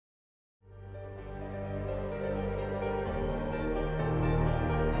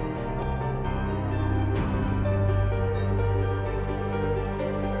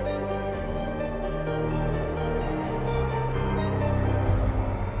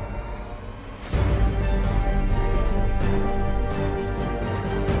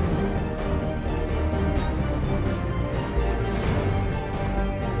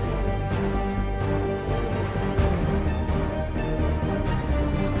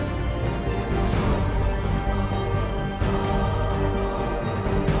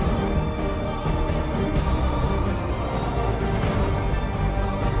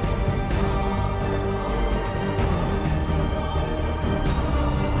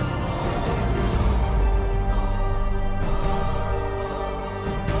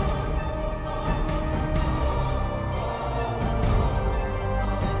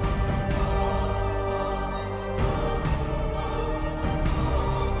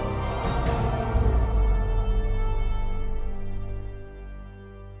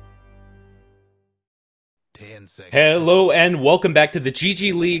Hello and welcome back to the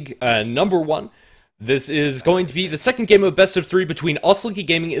GG League number 1. This is going to be the second game of best of 3 between Osliki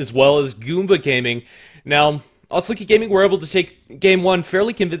Gaming as well as Goomba Gaming. Now, Osliki Gaming were able to take game 1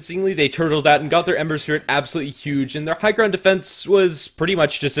 fairly convincingly. They turtled that and got their Ember Spirit absolutely huge, and their high ground defense was pretty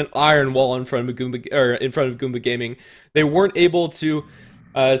much just an iron wall in front of Goomba Gaming. They weren't able to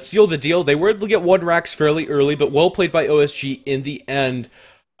seal the deal. They were able to get 1 racks fairly early, but well played by OSG in the end.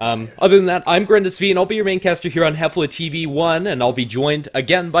 Other than that, I'm GrandisV, and I'll be your main caster here on Heflatv 1, and I'll be joined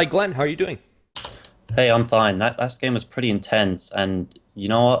again by Glenn. How are you doing? Hey, I'm fine. That last game was pretty intense, and you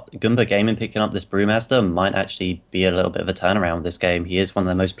know what? Goomba Gaming picking up this Brewmaster might actually be a little bit of a turnaround with this game. He is one of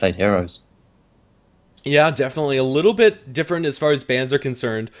the most played heroes. Yeah, definitely a little bit different as far as bans are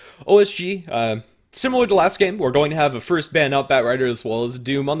concerned. OSG, similar to last game, we're going to have a first ban out Batrider as well as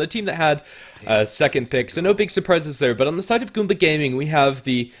Doom on the team that had second pick, so no big surprises there. But on the side of Goomba Gaming, we have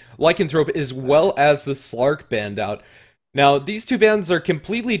the Lycanthrope as well as the Slark banned out. Now, these two bans are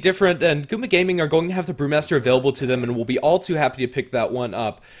completely different, and Goomba Gaming are going to have the Brewmaster available to them, and will be all too happy to pick that one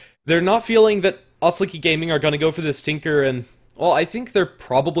up. They're not feeling that Osliki Gaming are going to go for this Tinker, and, well, I think they're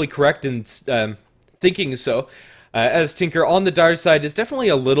probably correct in thinking so, as Tinker on the dire side is definitely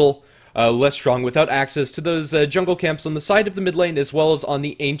a little less strong without access to those jungle camps on the side of the mid lane as well as on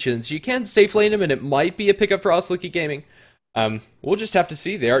the Ancients. You can safe lane him, and it might be a pickup for Osliki Gaming. We'll just have to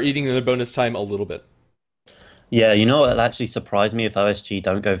see. They are eating their bonus time a little bit. Yeah, you know, it'll actually surprise me if OSG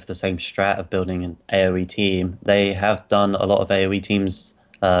don't go for the same strat of building an AoE team. They have done a lot of AoE teams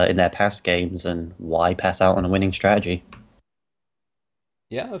in their past games, and why pass out on a winning strategy?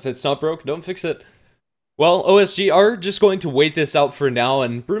 Yeah, if it's not broke, don't fix it. Well, OSG are just going to wait this out for now,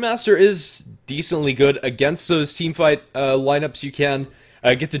 and Brewmaster is decently good against those teamfight lineups. You can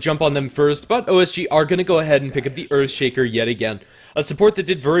get the jump on them first, but OSG are going to go ahead and pick up the Earthshaker yet again. A support that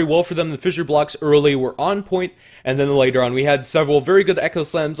did very well for them. The Fissure blocks early were on point, and then later on we had several very good Echo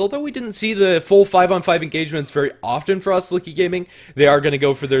Slams. Although we didn't see the full 5-on-5 engagements very often for Osliki Gaming, they are going to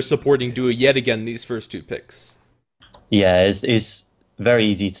go for their supporting duo yet again these first 2 picks. Yeah, it's very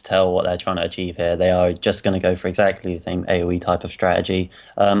easy to tell what they're trying to achieve here. They are just going to go for exactly the same AoE type of strategy.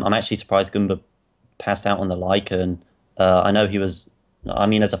 I'm actually surprised Goomba passed out on the Lycan. I know he was... I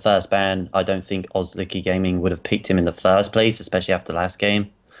mean, as a first ban, I don't think Osliki Gaming would have picked him in the first place, especially after last game.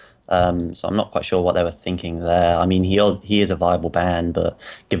 So I'm not quite sure what they were thinking there. I mean, he is a viable ban, but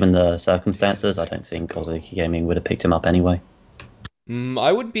given the circumstances, I don't think Osliki Gaming would have picked him up anyway.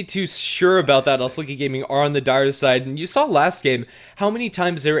 I wouldn't be too sure about that. Osliki Gaming are on the dire side, and you saw last game how many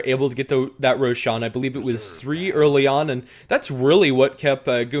times they were able to get that Roshan. I believe it was 3 early on, and that's really what kept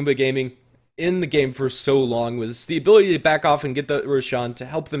Goomba Gaming in the game for so long, was the ability to back off and get the Roshan to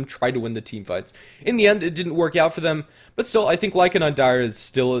help them try to win the team fights. In the end, it didn't work out for them, but still, I think Lycan on dire is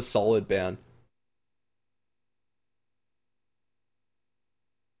still a solid ban.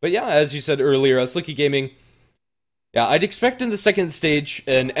 But yeah, as you said earlier, Osliki Gaming, yeah, I'd expect in the second stage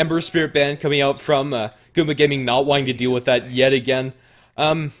an Ember Spirit ban coming out from Goomba Gaming not wanting to deal with that yet again.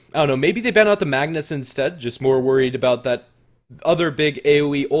 I don't know, maybe they ban out the Magnus instead, just more worried about that other big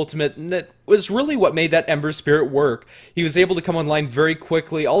AoE ultimate, and that was really what made that Ember Spirit work. He was able to come online very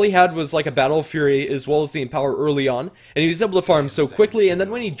quickly. All he had was like a Battle Fury as well as the Empower early on, and he was able to farm so quickly, and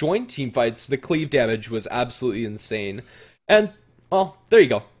then when he joined teamfights, the cleave damage was absolutely insane. And, well, there you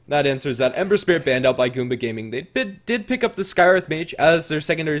go. That answers that. Ember Spirit banned out by Goomba Gaming. They did pick up the Skyearth Mage as their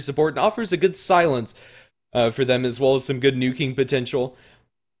secondary support, and offers a good silence for them, as well as some good nuking potential.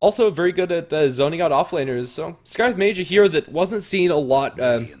 Also very good at zoning out offlaners, so Skyearth Mage, a hero that wasn't seen a lot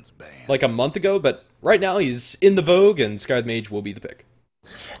like a month ago, but right now he's in the vogue, and Skyearth Mage will be the pick.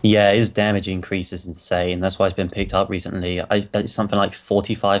 Yeah, his damage increase is insane. That's why it's been picked up recently. It's something like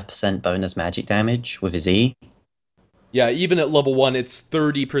 45% bonus magic damage with his E. Yeah, even at level 1, it's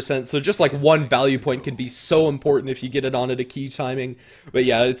 30%, so just like one value point can be so important if you get it on at a key timing. But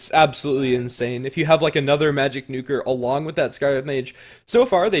yeah, it's absolutely insane. If you have like another magic nuker along with that Skyearth Mage, so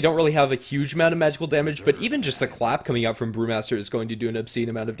far they don't really have a huge amount of magical damage, but even just the clap coming out from Brewmaster is going to do an obscene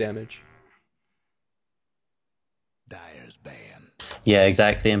amount of damage. Yeah,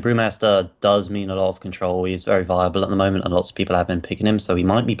 exactly. And Brewmaster does mean a lot of control. He's very viable at the moment, and lots of people have been picking him, so he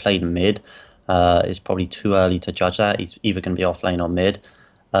might be played mid. It's probably too early to judge that. He's either going to be off lane or mid.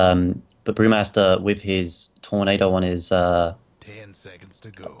 But Brewmaster, with his Tornado on his 10 seconds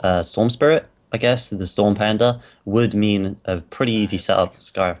to go. Storm Spirit, I guess, the Storm Panda, would mean a pretty easy setup for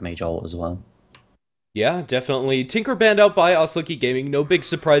Skyearth Mage ult as well. Yeah, definitely. Tinker banned out by Osliki Gaming, no big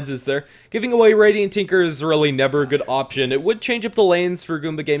surprises there. Giving away Radiant Tinker is really never a good option. It would change up the lanes for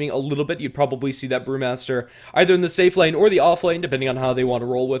Goomba Gaming a little bit. You'd probably see that Brewmaster either in the safe lane or the off lane, depending on how they want to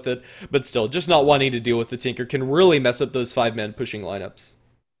roll with it. But still, just not wanting to deal with the Tinker can really mess up those 5-man pushing lineups.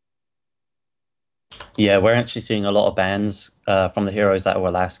 Yeah, we're actually seeing a lot of bans from the heroes that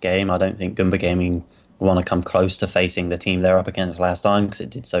were last game. I don't think Goomba Gaming want to come close to facing the team they're up against last time because it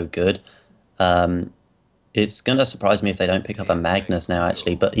did so good. Um, it's going to surprise me if they don't pick up a Magnus now,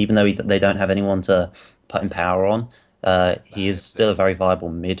 actually. But even though they don't have anyone to put in power on, he is still a very viable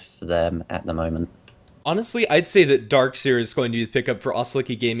mid for them at the moment. Honestly, I'd say that Darkseer is going to be the pickup for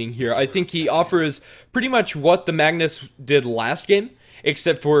Osliki Gaming here. I think he offers pretty much what the Magnus did last game,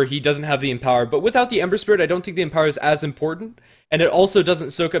 except for he doesn't have the Empower. But without the Ember Spirit, I don't think the Empower is as important, and it also doesn't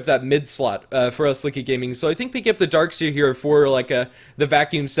soak up that mid slot for Osliki Gaming. So I think picking up the Darkseer here for like the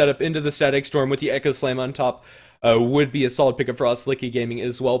vacuum setup into the Static Storm with the Echo Slam on top would be a solid pickup for Osliki Gaming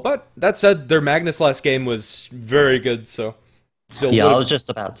as well. But that said, their Magnus last game was very good, so... still Yeah, I would. was just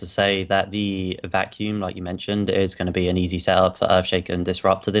about to say that the vacuum, like you mentioned, is going to be an easy setup for Earthshaker and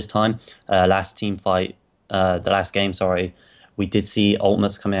Disruptor this time. Last team fight, the last game, sorry, we did see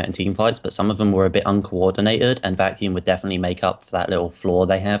ultimates come out in team fights, but some of them were a bit uncoordinated, and vacuum would definitely make up for that little flaw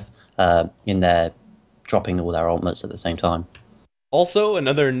they have in their dropping all their ultimates at the same time. Also,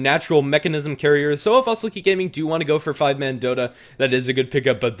 another natural mechanism carrier, so if Osliki Gaming do want to go for 5-man Dota, that is a good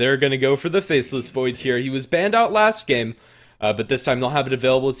pickup, but they're going to go for the Faceless Void here. He was banned out last game, but this time they'll have it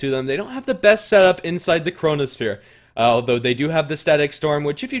available to them. They don't have the best setup inside the Chronosphere, although they do have the Static Storm,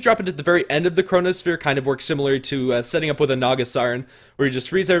 which if you drop it at the very end of the Chronosphere, kind of works similar to setting up with a Naga Siren, where you just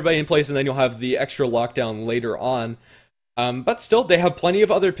freeze everybody in place and then you'll have the extra lockdown later on. But still, they have plenty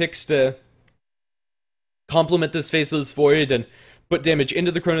of other picks to complement this Faceless Void and put damage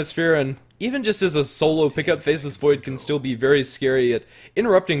into the Chronosphere, and even just as a solo pickup, Faceless Void can still be very scary at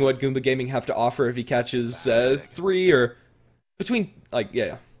interrupting what Goomba Gaming have to offer if he catches 3 or between, like,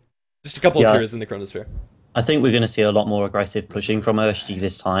 yeah, just a couple of heroes in the Chronosphere. I think we're going to see a lot more aggressive pushing from Urshki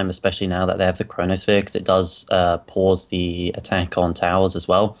this time, especially now that they have the Chronosphere, because it does pause the attack on towers as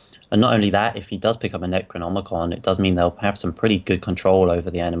well. And not only that, if he does pick up a Necronomicon, it does mean they'll have some pretty good control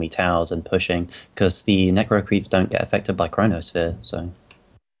over the enemy towers and pushing, because the Necro creeps don't get affected by Chronosphere. So,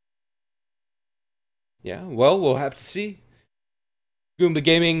 yeah, well, we'll have to see. Goomba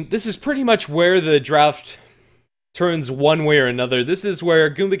Gaming, this is pretty much where the draft turns one way or another. This is where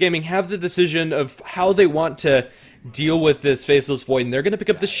Goomba Gaming have the decision of how they want to deal with this Faceless Void, and they're going to pick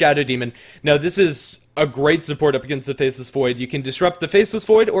up the Shadow Demon. Now, this is a great support up against the Faceless Void. You can disrupt the Faceless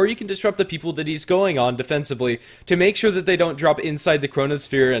Void, or you can disrupt the people that he's going on defensively to make sure that they don't drop inside the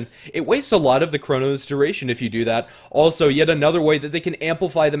Chronosphere, and it wastes a lot of the Chrono's duration if you do that. Also, yet another way that they can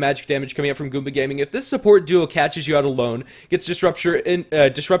amplify the magic damage coming out from Goomba Gaming. If this support duo catches you out alone, gets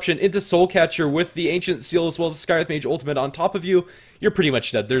disruption into Soul Catcher with the Ancient Seal as well as the Skywrath Mage Ultimate on top of you, you're pretty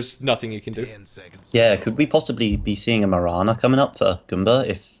much dead. There's nothing you can do. yeah, could we possibly be seeing a Marana coming up for Goomba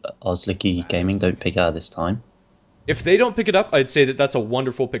if Osliki Gaming don't pick her this time? If they don't pick it up, I'd say that that's a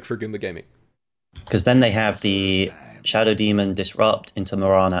wonderful pick for Goomba Gaming. Because then they have the Shadow Demon Disrupt into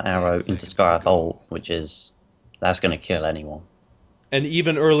Marana Arrow into Skywrath Ult, that's going to kill anyone. And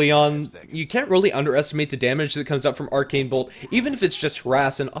even early on, you can't really underestimate the damage that comes out from Arcane Bolt, even if it's just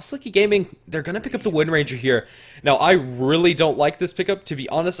harass. And Osliki Gaming, they're going to pick up the Wind Ranger here. Now, I really don't like this pickup, to be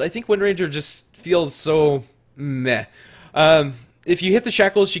honest. I think Wind Ranger just feels so meh. If you hit the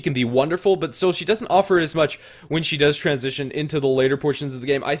shackles, she can be wonderful, but still, she doesn't offer as much when she does transition into the later portions of the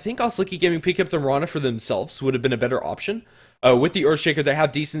game. I think Osliki Gaming picking up the Mirana for themselves would have been a better option. With the Earthshaker, they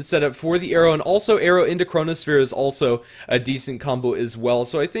have decent setup for the arrow, and also arrow into Chronosphere is also a decent combo as well.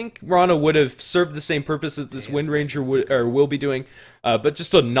 So I think Mirana would have served the same purpose as this Wind Ranger will be doing, but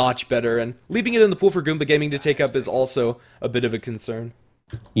just a notch better. And leaving it in the pool for Goomba Gaming to take up is also a bit of a concern.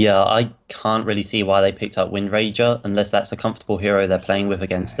 Yeah, I can't really see why they picked up Wind Ranger unless that's a comfortable hero they're playing with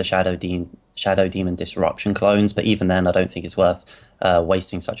against the Shadow Demon Disruption clones. But even then, I don't think it's worth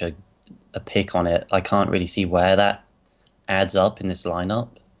wasting such a pick on it. I can't really see where that adds up in this lineup.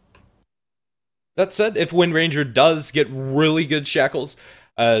 That said, if Wind Ranger does get really good shackles,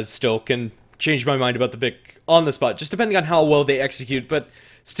 still can change my mind about the pick on the spot, just depending on how well they execute. But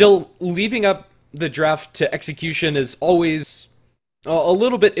still, leaving up the draft to execution is always a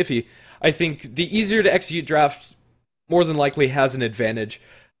little bit iffy. I think the easier to execute draft more than likely has an advantage.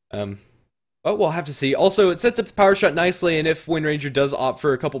 But we'll have to see. Also, it sets up the power shot nicely, and if Wind Ranger does opt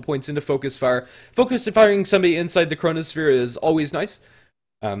for a couple points into focus fire, focus firing somebody inside the Chronosphere is always nice.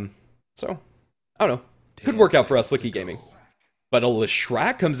 So, I don't know. Could work out for us, Osliki Gaming. but a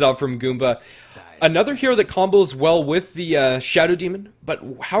Leshrac comes out from Goomba. Another hero that combos well with the Shadow Demon, but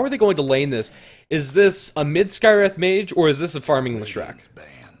how are they going to lane this? Is this a mid Skywrath Mage, or is this a farming Leshrac?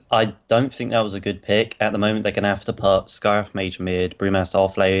 I don't think that was a good pick. At the moment, they're going to have to put Skywrath Mage mid, Brewmaster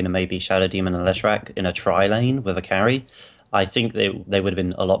off lane, and maybe Shadow Demon and Leshrac in a tri-lane with a carry. I think they would have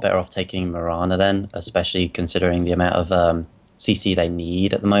been a lot better off taking Mirana then, especially considering the amount of CC they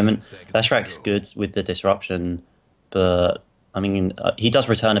need at the moment. Leshrac's good with the disruption, but I mean, he does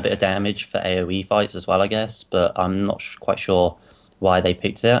return a bit of damage for AoE fights as well, I guess, but I'm not quite sure why they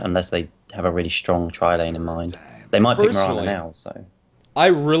picked it unless they have a really strong tri-lane in mind. They might pick Mirana now, so... I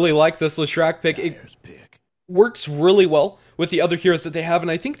really like this Leshrac pick. It works really well with the other heroes that they have,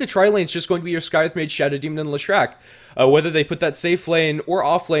 and I think the tri-lane is just going to be your Skywrath Mage, Shadow Demon, and Leshrac. Whether they put that safe lane or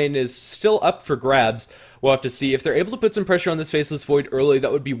off lane is still up for grabs. We'll have to see. If they're able to put some pressure on this Faceless Void early,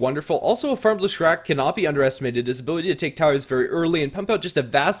 that would be wonderful. Also, a farmed Leshrac cannot be underestimated. His ability to take towers very early and pump out just a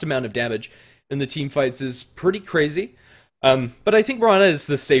vast amount of damage in the team fights is pretty crazy. But I think Mirana is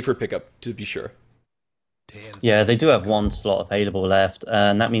the safer pickup, to be sure. Yeah, they do have one slot available left,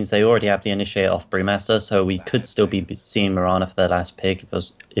 and that means they already have the Initiate off Brewmaster, so we could still be seeing Mirana for their last pick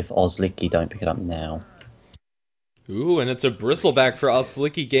if Osliki don't pick it up now. Ooh, and it's a Bristleback for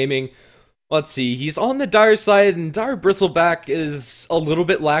Osliki Gaming. Let's see, he's on the Dire side, and Dire Bristleback is a little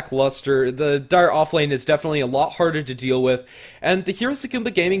bit lackluster. The Dire offlane is definitely a lot harder to deal with, and the heroes of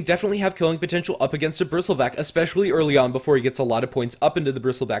Goomba Gaming definitely have killing potential up against a Bristleback, especially early on before he gets a lot of points up into the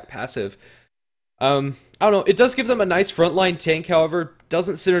Bristleback passive. I don't know, it does give them a nice frontline tank, however,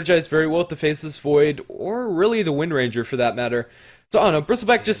 doesn't synergize very well with the Faceless Void, or really the Wind Ranger for that matter. So I don't know,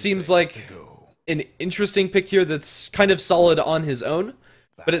 Bristleback just seems like an interesting pick here that's kind of solid on his own,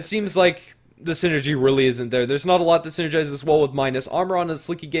 but it seems like the synergy really isn't there. There's not a lot that synergizes well with minus armor on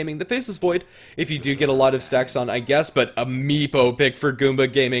Osliki Gaming. The Faceless Void, if you do get a lot of stacks on, I guess, but a Meepo pick for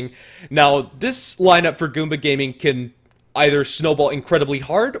Goomba Gaming. Now, this lineup for Goomba Gaming can either snowball incredibly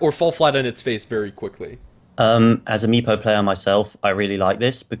hard or fall flat on its face very quickly. As a Meepo player myself, I really like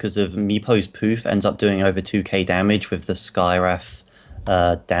this because of Meepo's poof ends up doing over 2k damage with the Skywrath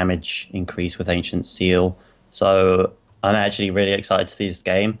damage increase with Ancient Seal. So I'm actually really excited to see this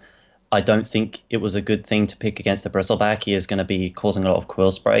game. I don't think it was a good thing to pick against the Bristleback. He is going to be causing a lot of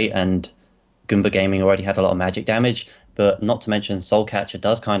Quill Spray, and Goomba Gaming already had a lot of magic damage, but not to mention Soul Catcher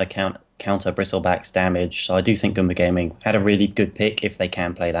does kind of counter Bristleback's damage, so I do think Goomba Gaming had a really good pick if they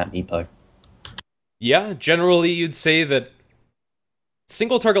can play that Meepo. Yeah, generally you'd say that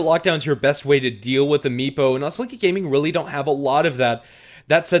single target lockdown is your best way to deal with a Meepo, and Osliki Gaming really don't have a lot of that.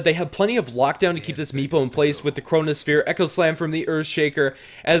 That said, they have plenty of lockdown to keep this Meepo in place with the Chronosphere, Echo Slam from the Earthshaker,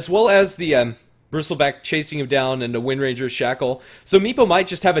 as well as the Bristleback chasing him down and a Wind Ranger Shackle. So Meepo might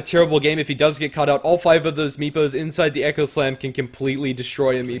just have a terrible game if he does get caught out. All 5 of those Meepos inside the Echo Slam can completely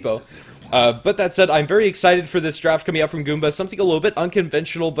destroy a Meepo. But that said, I'm very excited for this draft coming out from Goomba. Something a little bit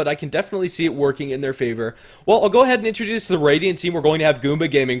unconventional, but I can definitely see it working in their favor. Well, I'll go ahead and introduce the Radiant team. We're going to have Goomba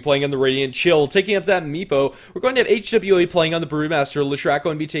Gaming playing on the Radiant Chill, taking up that Meepo. We're going to have HWA playing on the Brewmaster. Leshrac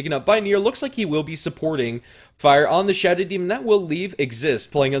going to be taken up by Nier. Looks like he will be supporting Fire on the Shadow Demon. That will leave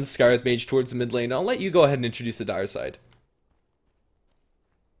Exist playing on the Skywrath Mage towards the mid lane. I'll let you go ahead and introduce the Dire side.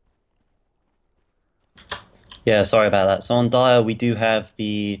 Yeah, sorry about that. So on Dire, we do have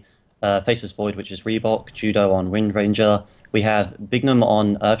the Faceless Void, which is Reebok, Judo on Wind Ranger. We have Bignum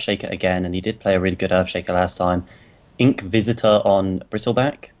on Earthshaker again, and he did play a really good Earthshaker last time. Ink Visitor on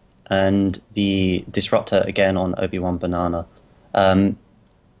Bristleback, and the Disruptor again on Obi-Wan Banana.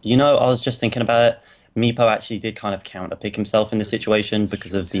 You know, I was just thinking about it. Meepo actually did kind of counter-pick himself in this situation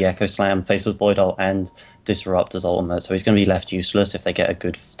because of the Echo Slam, Faceless Void ult, and Disruptor's ultimate, so he's going to be left useless if they get a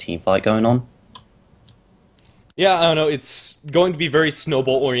good team fight going on. Yeah, I don't know, it's going to be very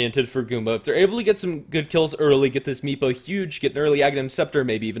snowball-oriented for Goomba. If they're able to get some good kills early, get this Meepo huge, get an early Aghanim Scepter,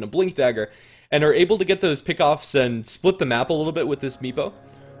 maybe even a Blink Dagger, and are able to get those pickoffs and split the map a little bit with this Meepo,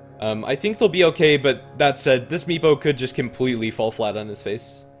 I think they'll be okay, but that said, this Meepo could just completely fall flat on his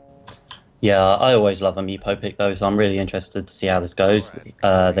face. Yeah, I always love a Meepo pick though, so I'm really interested to see how this goes.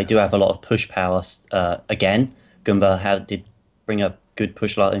 They do have a lot of push power again. Goomba did bring a good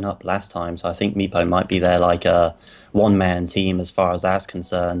push line up last time, so I think Meepo might be their like a one-man team as far as that's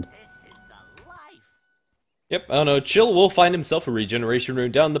concerned. Yep, I don't know, Chill will find himself a regeneration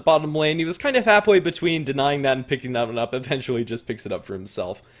rune down the bottom lane. He was kind of halfway between denying that and picking that one up, eventually just picks it up for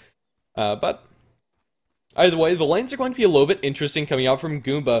himself. But Either way, the lanes are going to be a little bit interesting coming out from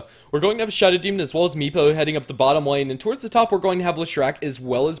Goomba. We're going to have Shadow Demon as well as Meepo heading up the bottom lane, and towards the top we're going to have Leshrac as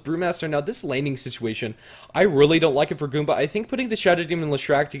well as Brewmaster. Now this laning situation, I really don't like it for Goomba. I think putting the Shadow Demon and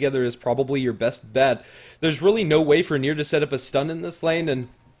Leshrac together is probably your best bet. There's really no way for Nier to set up a stun in this lane, and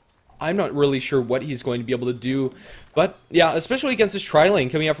I'm not really sure what he's going to be able to do. But yeah, especially against this tri-lane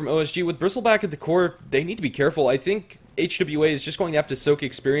coming out from OSG, with Bristleback at the core, they need to be careful. I think HWA is just going to have to soak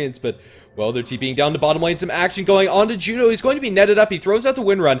experience, but well, they're TPing down the bottom lane, some action going on to Judo. He's going to be netted up. He throws out the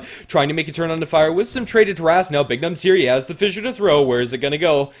wind run, trying to make a turn on the fire with some traded harass. Now Big Num's here. He has the fissure to throw. Where is it going to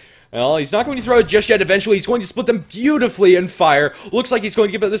go? Well, he's not going to throw it just yet. Eventually, he's going to split them beautifully in fire. Looks like he's going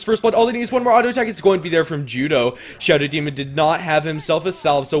to give it this first blood. All he needs is one more auto attack. It's going to be there from Judo. Shadow Demon did not have himself a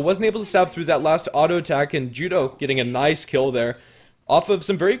salve, so wasn't able to salve through that last auto attack, and Judo getting a nice kill there off of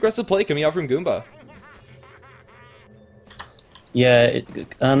some very aggressive play coming out from Goomba. Yeah,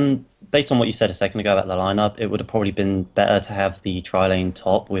 based on what you said a second ago about the lineup, it would have probably been better to have the tri-lane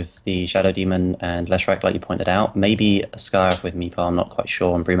top with the Shadow Demon and Leshrac, like you pointed out. Maybe a Scarf with Meepo, I'm not quite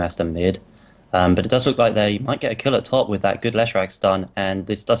sure, and Brewmaster mid. But it does look like they might get a kill at top with that good Leshrac stun, and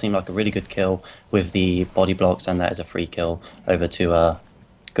this does seem like a really good kill with the body blocks, and that is a free kill over to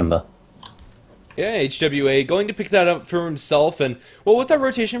Goomba. Yeah, HWA going to pick that up for himself, and well, with that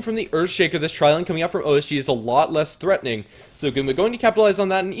rotation from the Earthshaker, this tri-lane coming out from OSG is a lot less threatening. So Goomba going to capitalize on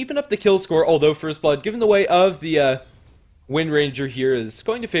that and even up the kill score, although First Blood, given the way of the Wind Ranger here, is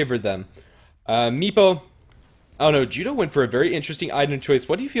going to favor them. Meepo, I don't know, Judo went for a very interesting item choice.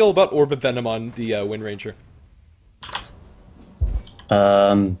 What do you feel about Orb of Venom on the Wind Ranger?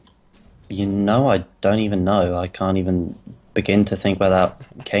 You know, I don't even know. I can't even begin to think where that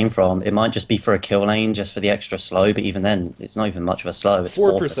came from. It might just be for a kill lane, just for the extra slow, but even then, it's not even much of a slow. It's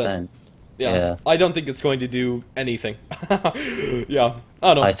 4%. Yeah, I don't think it's going to do anything. Yeah,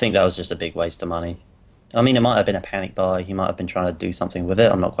 I don't know. I think that was just a big waste of money. I mean, it might have been a panic buy. He might have been trying to do something with it.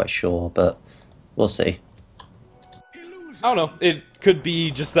 I'm not quite sure, but we'll see. I don't know. It could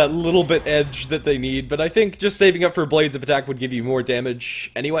be just that little bit edge that they need, but I think just saving up for Blades of Attack would give you more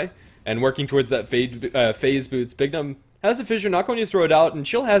damage anyway, and working towards that phase boost. Big Num has a fissure, not going to throw it out, and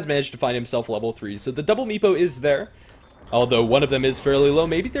Chill has managed to find himself level 3, so the double Meepo is there. Although one of them is fairly low,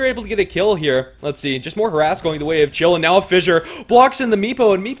 maybe they're able to get a kill here. Let's see, just more harass going the way of Chill, and now a fissure blocks in the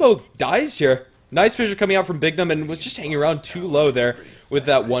Meepo, and Meepo dies here. Nice fissure coming out from Big Num, and was just hanging around too low there with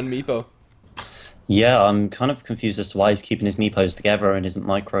that one Meepo. Yeah, I'm kind of confused as to why he's keeping his Meepos together and isn't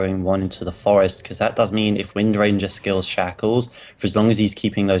microing one into the forest, because that does mean if Wind Ranger skills Shackles, for as long as he's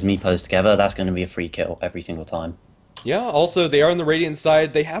keeping those Meepos together, that's going to be a free kill every single time. Yeah, also, they are on the Radiant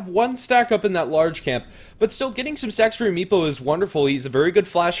side. They have one stack up in that large camp, but still getting some stacks for Meepo is wonderful. He's a very good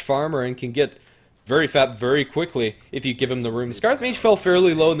flash farmer and can get very fat very quickly if you give him the room. Scarlet Mage fell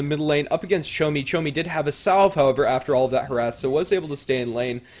fairly low in the middle lane up against Chomi. Chomi did have a salve, however, after all of that harass, so was able to stay in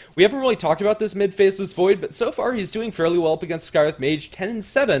lane. We haven't really talked about this mid-faceless Void, but so far he's doing fairly well up against Scarlet Mage,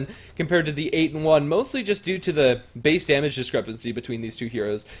 10-7 compared to the 8-1, mostly just due to the base damage discrepancy between these two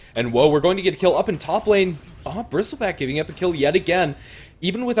heroes. And whoa, we're going to get a kill up in top lane. Oh, Bristleback giving up a kill yet again.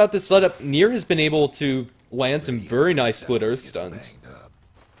 Even without this setup, Nier has been able to land some very nice split earth stuns.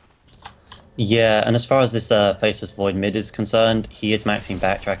 Yeah, and as far as this Faceless Void mid is concerned, he is maxing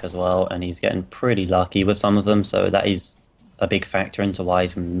backtrack as well, and he's getting pretty lucky with some of them, so that is a big factor into why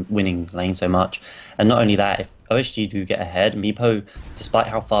he's winning lane so much. And not only that, if OSG do get ahead, Meepo, despite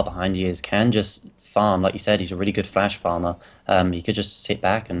how far behind he is, can just farm. Like you said, he's a really good flash farmer. He could just sit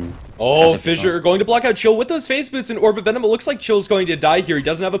back and... Oh, Fissure going to block out Chill with those phase boots and Orb of Venom. It looks like Chill's going to die here. He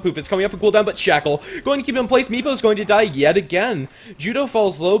doesn't have a poof. It's coming up for cooldown, but Shackle going to keep him in place. Meepo's going to die yet again. Judo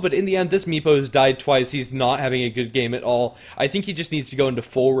falls low, but in the end, this Meepo's died twice. He's not having a good game at all. I think he just needs to go into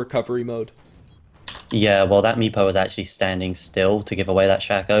full recovery mode. Yeah, well, that Meepo was actually standing still to give away that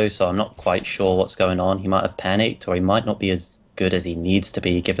Shaco, so I'm not quite sure what's going on. He might have panicked, or he might not be as good as he needs to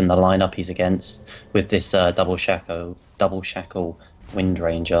be, given the lineup he's against with this double Shackle Wind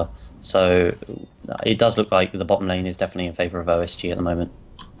Ranger. So it does look like the bottom lane is definitely in favor of OSG at the moment.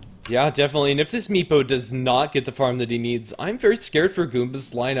 Yeah, definitely. And if this Meepo does not get the farm that he needs, I'm very scared for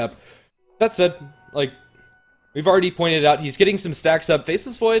Goomba's lineup. That said, like, we've already pointed out, he's getting some stacks up.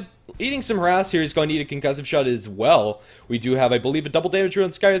 Faceless Void, eating some harass here. He's going to need a concussive shot as well. We do have, I believe, a double damage rune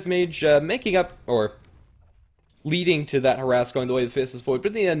on Skywrath Mage, making up, or leading to that harass going the way of the Faceless Void, but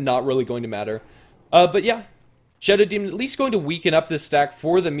in the end, not really going to matter. But yeah, Shadow Demon at least going to weaken up this stack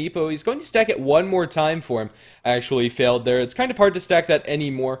for the Meepo. He's going to stack it one more time for him. Actually failed there. It's kind of hard to stack that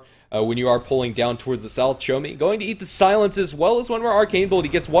anymore. when you are pulling down towards the south. Show me going to eat the silence as well as one more arcane bolt.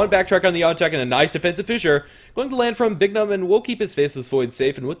 He gets one backtrack on the on attack and a nice defensive fissure. Going to land from Bignum, and will keep his Faceless Void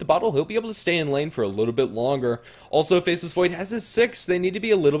safe, and with the bottle he'll be able to stay in lane for a little bit longer. Also, Faceless Void has his 6. They need to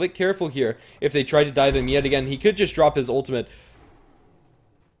be a little bit careful here. If they try to dive him yet again, he could just drop his ultimate.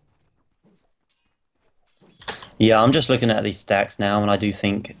 Yeah, I'm just looking at these stacks now, and I do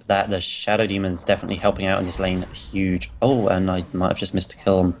think that the Shadow Demon's definitely helping out in this lane huge. Oh, and I might have just missed a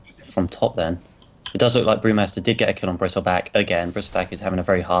kill from top then. It does look like Brewmaster did get a kill on Bristleback. Again, Bristleback is having a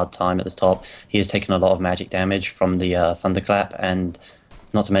very hard time at the top. He has taken a lot of magic damage from the Thunderclap, and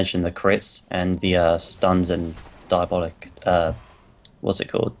not to mention the crits and the stuns and Diabolic, what's it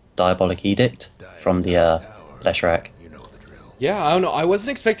called? Diabolic Edict from the Leshrac. Yeah, I don't know. I wasn't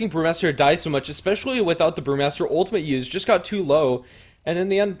expecting Brewmaster to die so much, especially without the Brewmaster ultimate use. Just got too low. And in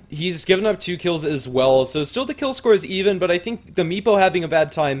the end, he's given up 2 kills as well. So still the kill score is even, but I think the Meepo having a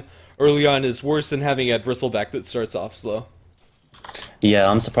bad time early on is worse than having a Bristleback that starts off slow. Yeah,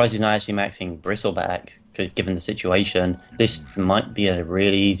 I'm surprised he's not actually maxing Bristleback, given the situation. This might be a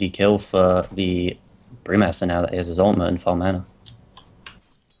really easy kill for the Brewmaster now that he has his ultimate and full mana.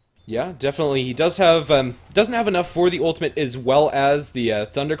 Yeah, definitely. He doesn't have enough for the ultimate as well as the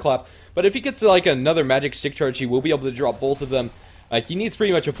Thunderclap. But if he gets like another magic stick charge, he will be able to drop both of them. He needs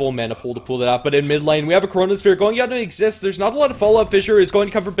pretty much a full mana pool to pull that off. But in mid lane, we have a Chronosphere going out to exist. There's not a lot of follow-up. Fissure is going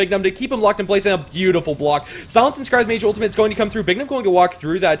to come from Bignum to keep him locked in place, and a beautiful block. Silence and Scar's Mage ultimate is going to come through. Bignum going to walk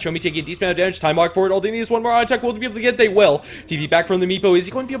through that. Chomi taking a decent amount of damage. Time walk forward. All they need is one more on attack. Will they be able to get? They will. TP back from the Meepo. Is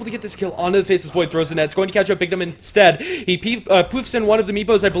he going to be able to get this kill onto the Faceless Void? Throws the net. It's going to catch up Bignum instead. He poofs in one of the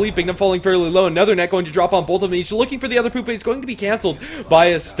Meepos. I believe Bignum falling fairly low. Another net going to drop on both of them. He's looking for the other poof, but it's going to be cancelled by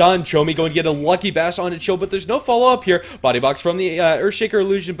a stun. Chomi going to get a lucky bash on a chill, but there's no follow-up here. Body box from the Earthshaker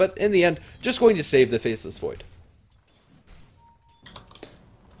illusion, but in the end, just going to save the Faceless Void.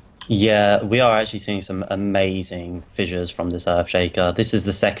 Yeah, we are actually seeing some amazing fissures from this Earthshaker. This is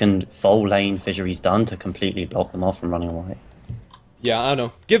the second full lane fissure he's done to completely block them off from running away. Yeah, I don't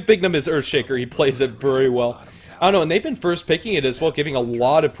know. Give Bignum his Earthshaker. He plays it very well. I don't know, and they've been first picking it as well, giving a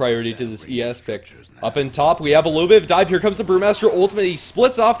lot of priority to this ES pick. Up in top, we have a little bit of dive. Here comes the Brewmaster ultimate. He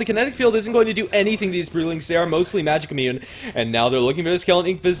splits off. The kinetic field isn't going to do anything to these Brewlings. They are mostly magic immune, and now they're looking for this Skeleton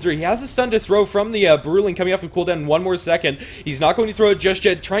Ink Visitor. He has a stun to throw from the Brewling coming off of cooldown in 1 more second. He's not going to throw it just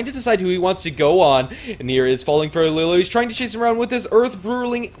yet, trying to decide who he wants to go on. And here is falling for Lilo. He's trying to chase him around with this Earth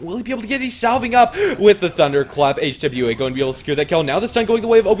Brewling. Will he be able to get it? He's salving up with the Thunderclap. HWA going to be able to secure that kill. Now the stun going the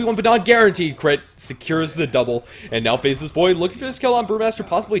way of Obi-Wan Badon. Guaranteed crit. Secures the double. And now faces Void, looking for this kill on Brewmaster,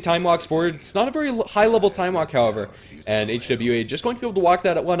 possibly time walks forward. It's not a very high level time walk, however, and HWA just going to be able to walk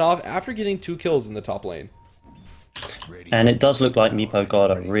that one off after getting 2 kills in the top lane. And it does look like Meepo got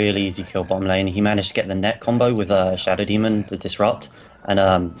a really easy kill bottom lane. He managed to get the net combo with Shadow Demon, the Disrupt, and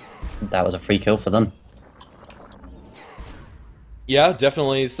that was a free kill for them. Yeah,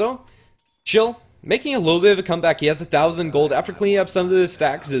 definitely. So, Chill, making a little bit of a comeback. He has 1,000 gold after cleaning up some of the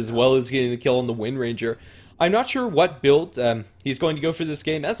stacks as well as getting the kill on the Wind Ranger. I'm not sure what build he's going to go for this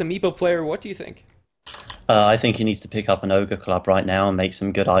game. As a Meepo player, what do you think? I think he needs to pick up an Ogre Club right now and make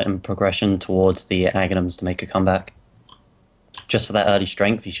some good item progression towards the Aghanims to make a comeback. Just for that early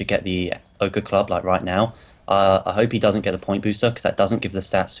strength, he should get the Ogre Club like right now. I hope he doesn't get the point booster, because that doesn't give the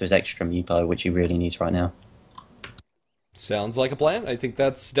stats to his extra Meepo, which he really needs right now. Sounds like a plan. I think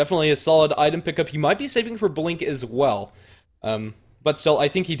that's definitely a solid item pickup. He might be saving for Blink as well. But still, I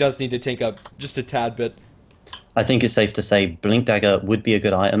think he does need to tank up just a tad bit. I think it's safe to say Blink Dagger would be a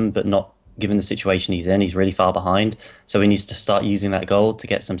good item, but not given the situation he's in. He's really far behind, so he needs to start using that gold to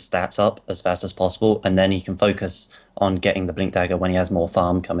get some stats up as fast as possible, and then he can focus on getting the Blink Dagger when he has more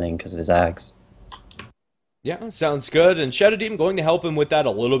farm coming in because of his Ags. Yeah, sounds good, and Shadow Demon going to help him with that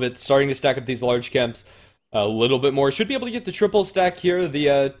a little bit, starting to stack up these large camps a little bit more. Should be able to get the triple stack here.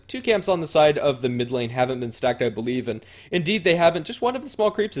 The 2 camps on the side of the mid lane haven't been stacked, I believe, and indeed they haven't. Just one of the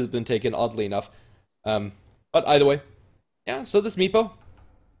small creeps has been taken, oddly enough. But either way, yeah, so this Meepo,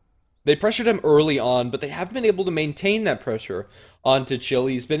 they pressured him early on, but they haven't been able to maintain that pressure onto Chill.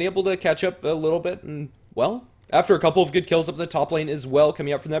 He's been able to catch up a little bit, and, well, after a couple of good kills up in the top lane as well,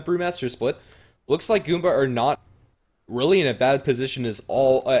 coming out from that Brewmaster split, looks like Goomba are not really in a bad position at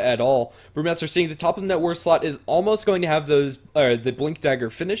all. Brewmaster seeing the top of the net worth slot is almost going to have those the Blink Dagger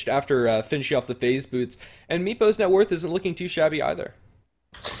finished after finishing off the phase boots, and Meepo's net worth isn't looking too shabby either.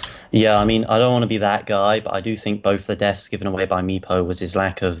 Yeah, I mean, I don't want to be that guy, but I do think both the deaths given away by Meepo was his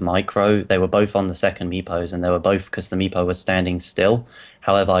lack of micro. They were both on the second Meepos, and they were both because the Meepo was standing still.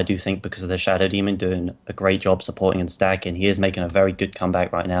 However, I do think because of the Shadow Demon doing a great job supporting and stacking, he is making a very good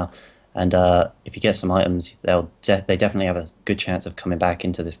comeback right now. And if you get some items, they definitely have a good chance of coming back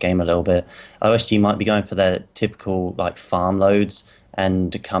into this game a little bit. OSG might be going for their typical like farm loads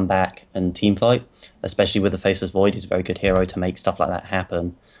and come back and team fight, especially with the Faceless Void. He's a very good hero to make stuff like that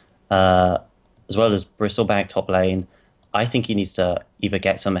happen. Uh, as well as Bristleback top lane. I think he needs to either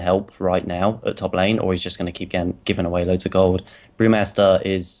get some help right now at top lane, or he's just going to keep giving away loads of gold. Brewmaster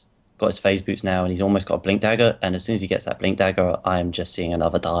is got his phase boots now, and he's almost got a blink dagger. And as soon as he gets that blink dagger, I am just seeing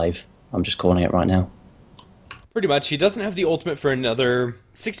another dive. I'm just calling it right now. Pretty much. He doesn't have the ultimate for another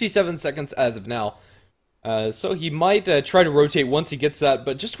 67 seconds as of now. So he might try to rotate once he gets that,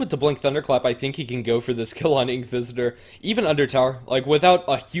 but just with the Blink Thunderclap, I think he can go for this kill on Inquisitor, even under tower. Like, without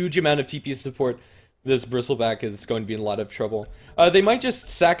a huge amount of TP support, this Bristleback is going to be in a lot of trouble. They might just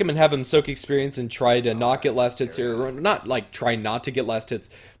sack him and have him soak experience and try to not get last hits here. Or not, like, try not to get last hits,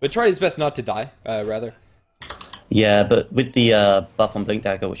 but try his best not to die, rather. Yeah, but with the buff on Blink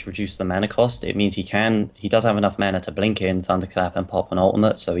Dagger, which reduces the mana cost, it means he does have enough mana to blink in, Thunderclap, and pop an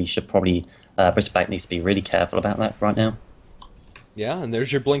ultimate, so he should probably, Bristleback needs to be really careful about that right now. Yeah, and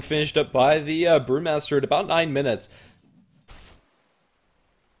there's your Blink finished up by the Brewmaster at about 9 minutes.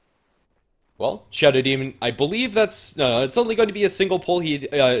 Well, Shadow Demon, I believe that's... No, it's only going to be a single pull,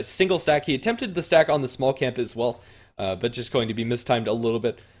 single stack. He attempted the stack on the small camp as well, but just going to be mistimed a little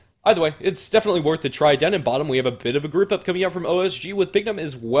bit. Either way, it's definitely worth a try. Down in bottom, we have a bit of a group up coming out from OSG with Bignum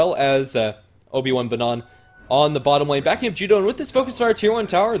as well as Obi-Wan Banan on the bottom lane. Backing up Judo, and with this focus fire tier 1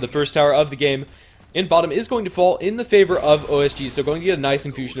 tower, the first tower of the game, in bottom is going to fall in the favor of OSG, so going to get a nice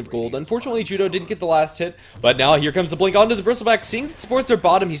infusion of gold. Unfortunately, Judo didn't get the last hit, but now here comes the blink onto the Bristleback. Seeing that supports are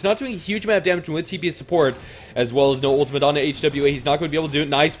bottom, he's not doing a huge amount of damage with TP support, as well as no ultimate onto HWA. He's not going to be able to do it.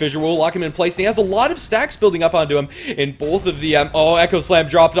 Nice visual will lock him in place, and he has a lot of stacks building up onto him in both of the... Echo Slam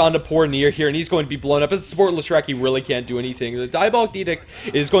dropped onto poor Nier here, and he's going to be blown up. As a support, Leshrac, he really can't do anything. The Diabolic Edict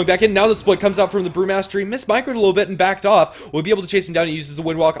is going back in. Now the split comes out from the Brewmaster. He missed microed a little bit and backed off. We'll be able to chase him down. He uses the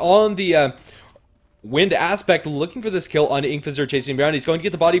Windwalk on the... Wind aspect, looking for this kill on Inquisitor, chasing him down. He's going to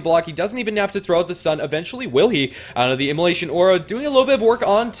get the body block. He doesn't even have to throw out the stun. Eventually, will he? Out of the Immolation Aura, doing a little bit of work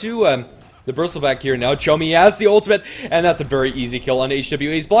onto the Bristleback here now. Chomi has the ultimate, and that's a very easy kill on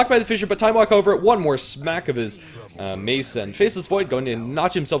HWA. He's blocked by the Fisher, but Time Walk over it. One more smack of his mace, and Faceless Void going to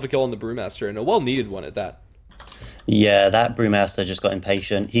notch himself a kill on the Brewmaster, and a well-needed one at that. Yeah, that Brewmaster just got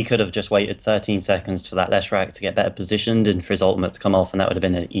impatient. He could have just waited 13 seconds for that Leshrac to get better positioned and for his ultimate to come off, and that would have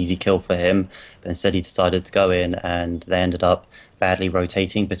been an easy kill for him. But instead he decided to go in, and they ended up badly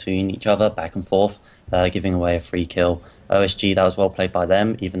rotating between each other, back and forth, giving away a free kill. OSG, that was well played by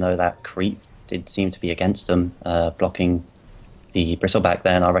them, even though that creep did seem to be against them, blocking the Bristleback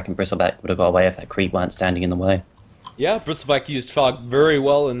there, and I reckon Bristleback would have got away if that creep weren't standing in the way. Yeah, Bristleback used Fog very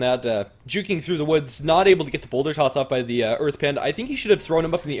well in that, juking through the woods, not able to get the boulder toss off by the Earth Panda. I think he should have thrown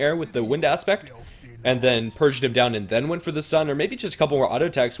him up in the air with the wind aspect, and then purged him down and then went for the stun, or maybe just a couple more auto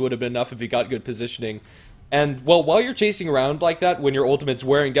attacks would have been enough if he got good positioning. And, well, while you're chasing around like that, when your ultimate's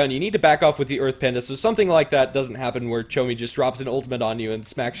wearing down, you need to back off with the Earth Panda, so something like that doesn't happen where Chomi just drops an ultimate on you and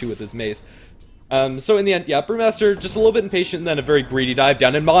smacks you with his mace. So in the end, yeah, Brewmaster just a little bit impatient, and then a very greedy dive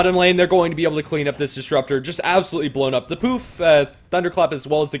down in bottom lane. They're going to be able to clean up this Disruptor, just absolutely blown up. The poof, Thunderclap, as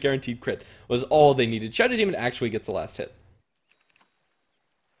well as the guaranteed crit was all they needed. Shadow Demon actually gets the last hit.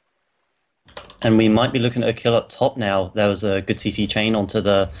 And we might be looking at a kill up top now. There was a good CC chain onto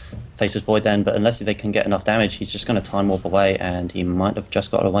the Faceless Void then, but unless they can get enough damage, he's just going to time warp away, and he might have just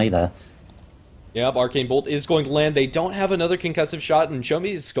got away there. Yep, Arcane Bolt is going to land. They don't have another concussive shot, and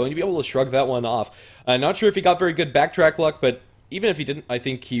Chomi is going to be able to shrug that one off. Not sure if he got very good backtrack luck, but even if he didn't, I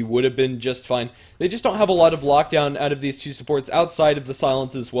think he would have been just fine. They just don't have a lot of lockdown out of these two supports outside of the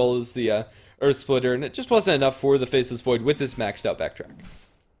Silence as well as the Earth Splitter, and it just wasn't enough for the Faceless Void with this maxed out backtrack.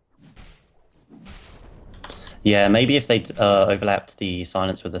 Yeah, maybe if they'd overlapped the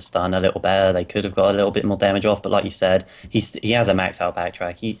Silence with the stun a little better, they could have got a little bit more damage off. But like you said, he has a maxed out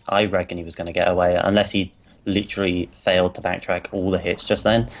backtrack. I reckon he was going to get away, unless he literally failed to backtrack all the hits just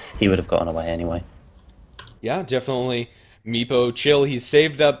then. He would have gotten away anyway. Yeah, definitely. Meepo, chill. He's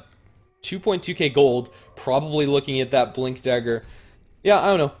saved up 2.2k gold, probably looking at that Blink Dagger. Yeah, I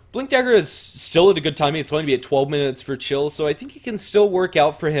don't know. Blink Dagger is still at a good timing. It's going to be at 12 minutes for chill, so I think it can still work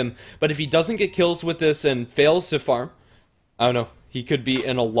out for him. But if he doesn't get kills with this and fails to farm, I don't know. He could be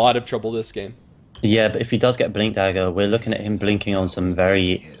in a lot of trouble this game. Yeah, but if he does get Blink Dagger, we're looking at him blinking on some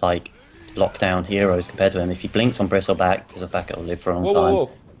very, like, lockdown heroes compared to him. If he blinks on Bristleback will live for a long time.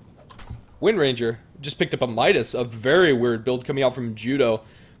 Whoa. Wind Ranger just picked up a Midas, a very weird build coming out from Judo.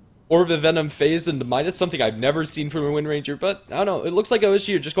 Orb of Venom phase into Midas, something I've never seen from a Wind Ranger, but I don't know, it looks like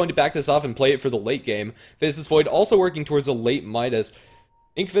OSG are just going to back this off and play it for the late game. Faceless Void also working towards a late Midas.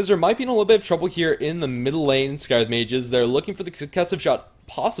 Inkvisor might be in a little bit of trouble here in the middle lane. Scarlet Mages, they're looking for the concussive shot,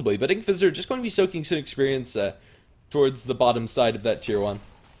 possibly, but Inkvisor just going to be soaking some experience towards the bottom side of that tier 1.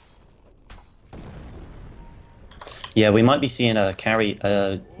 Yeah, we might be seeing a carry,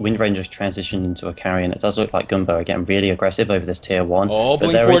 Wind Rangers transition into a carry, and it does look like Goomba are getting really aggressive over this tier 1. Oh,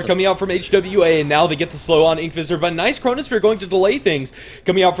 Blink Forward coming out from HWA, and now they get to slow on Inkvisor, but nice Chronosphere going to delay things.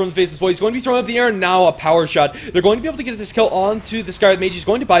 Coming out from the Faceless Void, he's going to be thrown up the air, and now a power shot. They're going to be able to get this kill onto the Scarlet Mage. He's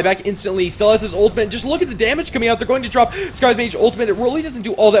going to buy back instantly. He still has his ultimate. Just look at the damage coming out. They're going to drop Scarlet Mage ultimate. It really doesn't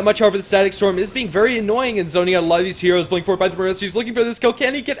do all that much, however, the Static Storm is being very annoying and zoning out a lot of these heroes. Blink Forward by the Brewmaster. He's looking for this kill.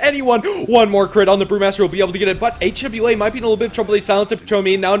 Can he get anyone? One more crit on the Brewmaster will be able to get it, but HWA might be in a little bit of trouble. They silenced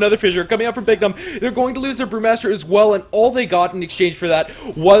Patromi, now another fissure coming out from Bignum. They're going to lose their Brewmaster as well, and all they got in exchange for that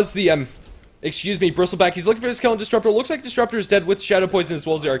was the, Bristleback. He's looking for his kill on Disruptor. Looks like Disruptor is dead with Shadow Poison as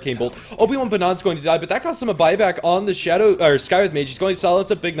well as the Arcane Bolt. Obi-Wan Banan's going to die, but that costs him a buyback on the Skywrath Mage. He's going to silence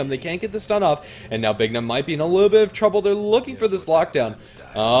up Bignum. They can't get the stun off, and now Bignum might be in a little bit of trouble. They're looking for this lockdown.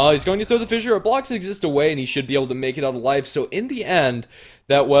 He's going to throw the fissure. It blocks exist away, and he should be able to make it out alive. So in the end,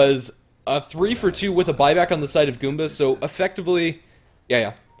 that was a 3 for 2 with a buyback on the side of Goomba. So effectively,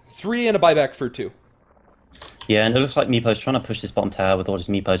 yeah, 3 and a buyback for 2. Yeah, and it looks like Meepo's trying to push this bottom tower with all his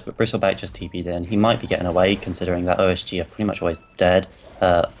Meepos, but Bristleback just TP'd in. He might be getting away, considering that OSG are pretty much always dead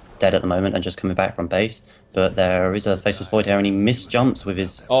at the moment and just coming back from base. But there is a Faceless Void here, and he misjumps with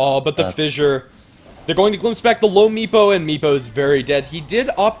his... Oh, but the fissure... They're going to glimpse back the low Meepo, and Meepo is very dead. He did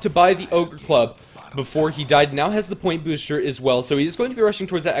opt to buy the Ogre Club before he died, now has the point booster as well, so he is going to be rushing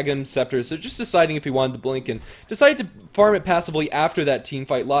towards that Aghanim Scepter, so just deciding if he wanted to blink and decided to farm it passively after that team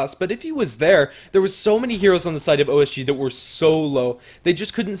fight loss. But if he was there was so many heroes on the side of OSG that were so low, they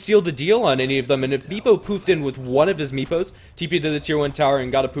just couldn't seal the deal on any of them, and if Meepo poofed in with one of his Meepos, TP'd to the tier 1 tower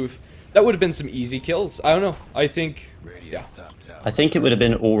and got a poof, that would have been some easy kills. I don't know, I think, yeah. I think it would have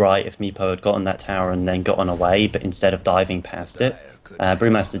been alright if Meepo had gotten that tower and then gotten away, but instead of diving past it.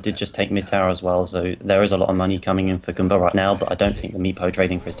 Brewmaster did just take mid tower as well, so there is a lot of money coming in for Goomba right now, but I don't think the Meepo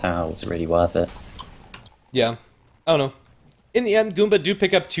trading for his tower was really worth it. Yeah, I don't know. In the end, Goomba do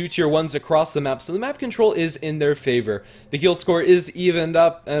pick up 2 tier 1s across the map, so the map control is in their favor. The kill score is evened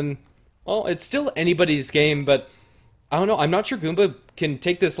up, and, well, it's still anybody's game, but I don't know, I'm not sure Goomba can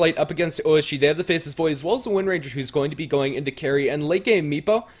take this light up against OSG. They have the Faceless Void as well as the Wind Ranger who's going to be going into carry, and late game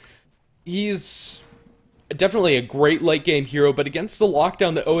Meepo, he's definitely a great late game hero, but against the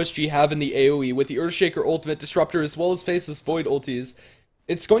lockdown that OSG have in the AoE with the Earthshaker ultimate, Disruptor, as well as Faceless Void ultis,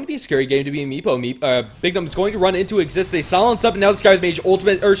 it's going to be a scary game to be a Meepo. Bignum is going to run into Exist. They silence up, and now the Sky's Mage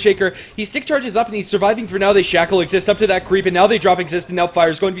ultimate Earthshaker. He stick charges up, and he's surviving for now. They shackle Exist up to that creep, and now they drop Exist, and now Fire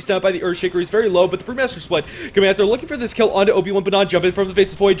is going to be stunned by the Earthshaker. He's very low, but the Brewmaster split coming out there looking for this kill onto Obi-Wan Banan, jumping from the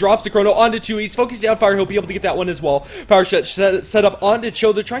Faceless Void, drops the Chrono onto 2. He's focused down Fire. He'll be able to get that one as well. Power set up onto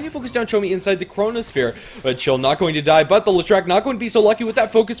Chill. They're trying to focus down Chomi inside the Chronosphere, but Chill not going to die, but the Lestrak not going to be so lucky with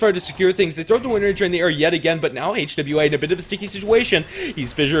that Focus Fire to secure things. They throw the Wind Ranger in the air yet again, but now HWA in a bit of a sticky situation.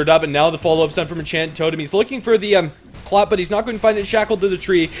 He's fissured up, and now the follow-up stun from Enchant Totem. He's looking for the clap, but he's not going to find it, shackled to the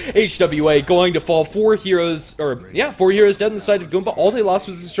tree. HWA going to fall. 4 heroes, or yeah, 4 heroes dead on the side of Goomba. All they lost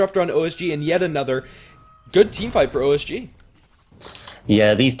was Disruptor on OSG, and yet another good team fight for OSG.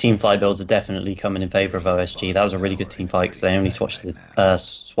 Yeah, these team fight builds are definitely coming in favor of OSG. That was a really good team fight because they only swapped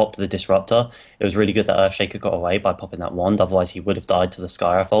to the Disruptor. It was really good that Earthshaker got away by popping that wand, otherwise he would have died to the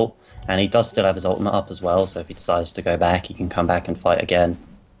Skyrath ult. And he does still have his ultimate up as well, so if he decides to go back, he can come back and fight again.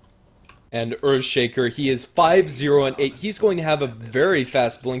 And Earthshaker, he is 5-0 and 8. He's going to have a very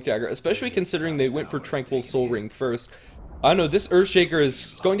fast Blink Dagger, especially considering they went for Tranquil Soul Ring first. I know this Earthshaker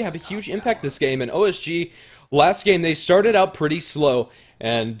is going to have a huge impact this game, and OSG, last game they started out pretty slow,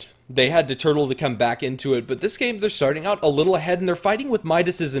 and they had to turtle to come back into it, but this game they're starting out a little ahead, and they're fighting with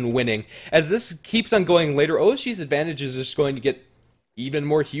Midases and winning. As this keeps on going later, OSG's advantages are just going to get even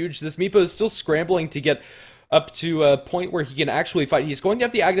more huge. This Meepo is still scrambling to get up to a point where he can actually fight. He's going to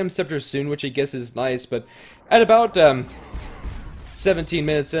have the Aghanim Scepter soon, which I guess is nice, but at about 17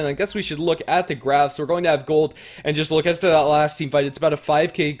 minutes in, I guess we should look at the graphs. We're going to have gold, and just look at that last team fight. It's about a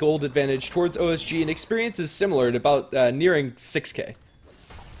 5k gold advantage towards OSG, and experience is similar at about nearing 6k.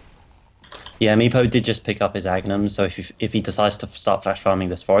 Yeah, Meepo did just pick up his Aghanim, so if he decides to start flash farming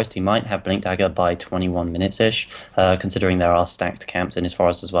this forest, he might have Blink Dagger by 21 minutes-ish, considering there are stacked camps in his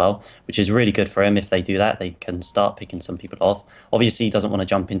forest as well, which is really good for him. If they do that, they can start picking some people off. Obviously, he doesn't want to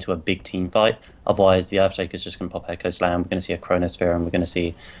jump into a big team fight, otherwise the Earthshaker is just going to pop Echo Slam, we're going to see a Chronosphere, and we're going to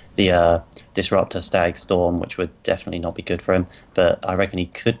see the Disruptor Stag Storm, which would definitely not be good for him, but I reckon he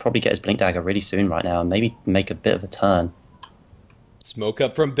could probably get his Blink Dagger really soon right now, and maybe make a bit of a turn. Smoke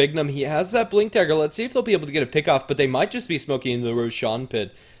up from Bignum. He has that Blink Dagger. Let's see if they'll be able to get a pick off, but they might just be smoking the Roshan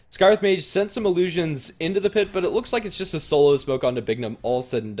pit. Scarth Mage sent some illusions into the pit, but it looks like it's just a solo smoke onto Bignum, all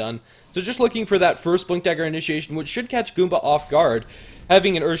said and done. So just looking for that first Blink Dagger initiation, which should catch Goomba off guard.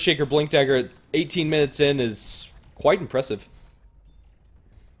 Having an Earthshaker Blink Dagger at 18 minutes in is quite impressive.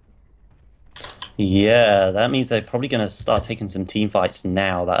 Yeah, that means they're probably going to start taking some team fights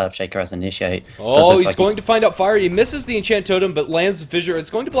now that Earthshaker has initiate. Oh, he's going to find out fire. He misses the enchant totem, but lands the fissure. It's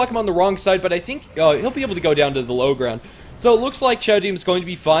going to block him on the wrong side, but I think he'll be able to go down to the low ground. So it looks like Chowdeem's going to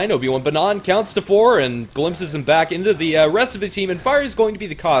be fine. Obi-Wan Banan counts to 4 and glimpses him back into the rest of the team, and fire is going to be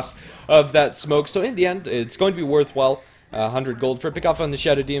the cost of that smoke. So in the end, it's going to be worthwhile. 100 gold for a pick off on the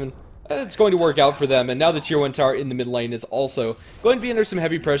Shadow Demon. It's going to work out for them, and now the tier 1 tower in the mid lane is also going to be under some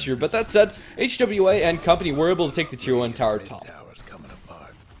heavy pressure. But that said, HWA and company were able to take the tier 1 tower top.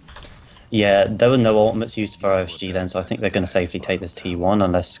 Yeah, there were no ultimates used for OSG then, so I think they're going to safely take this T1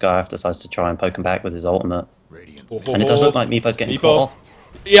 unless Scarf decides to try and poke him back with his ultimate. And it does look like Meepo's getting caught off.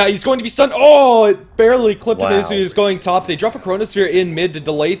 Yeah, he's going to be stunned. Oh, it barely clipped him as he was going top. They drop a Chronosphere in mid to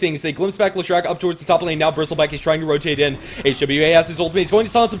delay things. They glimpse back Leshrac up towards the top lane. Now Bristleback is trying to rotate in. HWA has his ultimate. He's going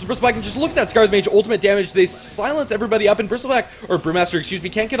to silence up to Bristleback, and just look at that Scar's Mage ultimate damage. They silence everybody up, and Bristleback, or Brewmaster, excuse me,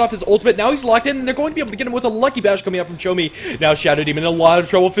 can't get off his ultimate. Now he's locked in, and they're going to be able to get him with a Lucky Bash coming up from Chomi. Now Shadow Demon in a lot of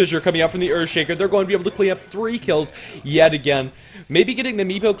trouble. Fissure coming out from the Earthshaker. They're going to be able to clean up 3 kills yet again. Maybe getting the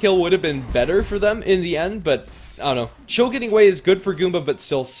Meepo kill would have been better for them in the end, but I don't know. Chill getting away is good for Goomba, but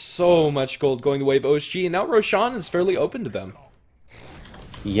still so much gold going the way of OSG, and now Roshan is fairly open to them.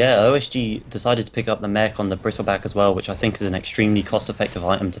 Yeah, OSG decided to pick up the mech on the Bristleback as well, which I think is an extremely cost-effective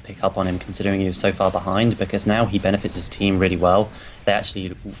item to pick up on him, considering he was so far behind, because now he benefits his team really well. They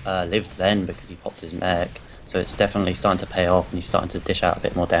actually lived then because he popped his mech, so it's definitely starting to pay off, and he's starting to dish out a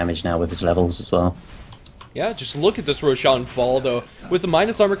bit more damage now with his levels as well. Yeah, just look at this Roshan fall, though. With the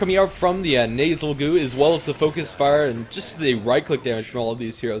minus armor coming out from the nasal goo, as well as the focus fire, and just the right-click damage from all of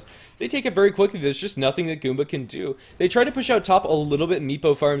these heroes. They take it very quickly. There's just nothing that Goomba can do. They try to push out top a little bit.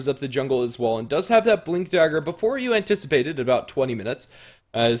 Meepo farms up the jungle as well, and does have that Blink Dagger before you anticipated, about 20 minutes.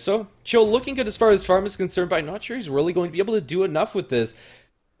 So, Chill looking good as far as farm is concerned, but I'm not sure he's really going to be able to do enough with this.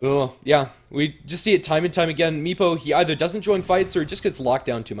 Oh, yeah, we just see it time and time again. Meepo, he either doesn't join fights or just gets locked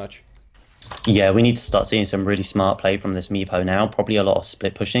down too much. Yeah, we need to start seeing some really smart play from this Meepo now. Probably a lot of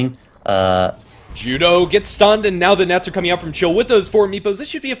split pushing. Judo gets stunned, and now the nets are coming out from Chill with those 4 Meepos. This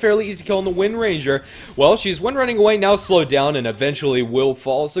should be a fairly easy kill on the Wind Ranger. Well, she's wind running away, now slowed down, and eventually will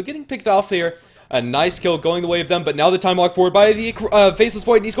fall. So getting picked off here. A nice kill going the way of them, but now the time lock forward by the Faceless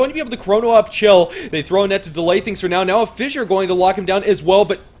Void, and he's going to be able to chrono up Chill. They throw a net to delay things for now. Now a Fissure going to lock him down as well,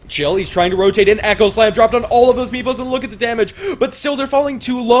 but Chill, he's trying to rotate in. Echo Slam dropped on all of those Meepos, and look at the damage. But still, they're falling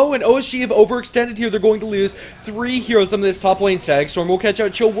too low, and OSG have overextended here. They're going to lose 3 heroes on this top lane. Stag Storm will catch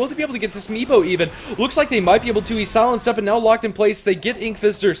out Chill. Will they be able to get this Meepo even? Looks like they might be able to. He's silenced up and now locked in place. They get Ink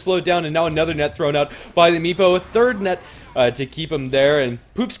Visitor slowed down, and now another net thrown out by the Meepo. A third net to keep him there, and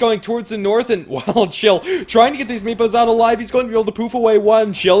Poof's going towards the north, and while Chill trying to get these Meepos out alive, he's going to be able to poof away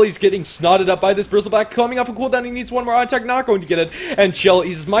one. Chill, he's getting snotted up by this Bristleback, coming off a cooldown, he needs one more attack, not going to get it, and Chill,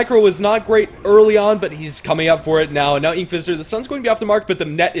 his micro was not great early on, but he's coming up for it now, and now Ink Visitor, the sun's going to be off the mark, but the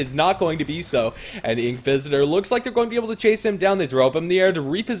net is not going to be so, and Ink Visitor looks like they're going to be able to chase him down. They throw up him in the air to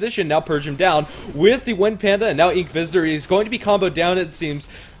reposition, now purge him down with the Wind Panda, and now Ink Visitor is going to be comboed down, it seems.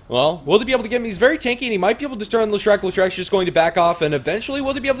 Well, will they be able to get him? He's very tanky, and he might be able to turn on Leshrac. Leshrac's just going to back off, and eventually,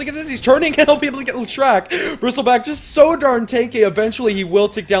 will they be able to get this? He's turning, and he'll be able to get Leshrac. Bristleback just so darn tanky. Eventually, he will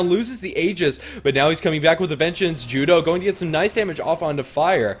tick down, loses the Aegis, but now he's coming back with a Vengeance. Judo going to get some nice damage off onto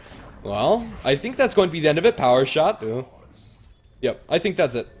fire. Well, I think that's going to be the end of it. Power shot. Ooh. Yep, I think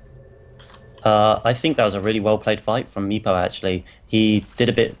that's it. I think that was a really well-played fight from Meepo, actually. He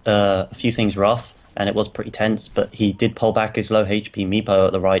did a few things rough, and it was pretty tense, but he did pull back his low HP Meepo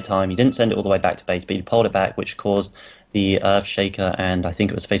at the right time. He didn't send it all the way back to base, but he pulled it back, which caused the Earthshaker and I think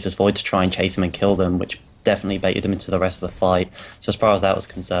it was Faceless Void to try and chase him and kill them, which definitely baited him into the rest of the fight. So as far as that was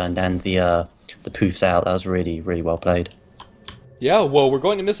concerned, and the poofs out, that was really, really well played. Yeah, well, we're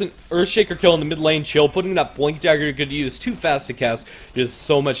going to miss an Earthshaker kill in the mid lane. Chill, putting that Blink Dagger to use, too fast to cast. Just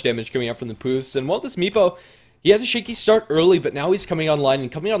so much damage coming out from the poofs. And well, this Meepo, he had a shaky start early, but now he's coming online,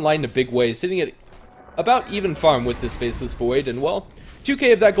 and coming online in a big way, sitting at about even farm with this Faceless Void, and well,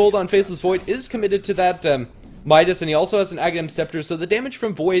 2k of that gold on Faceless Void is committed to that Midas, and he also has an Aghanim Scepter, so the damage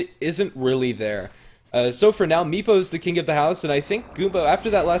from Void isn't really there. So for now, Meepo's the king of the house, and I think Goomba, after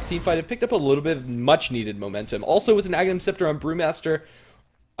that last team fight, have picked up a little bit of much-needed momentum. Also, with an Aghanim Scepter on Brewmaster,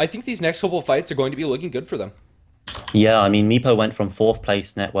 I think these next couple of fights are going to be looking good for them. Yeah, I mean, Meepo went from fourth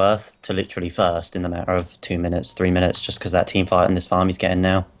place net worth to literally first in the matter of 2 minutes, 3 minutes, just because that team fight in this farm he's getting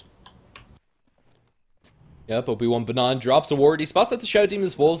now. Yep, Obi-Wan Banan drops a ward. He spots out the Shadow Demon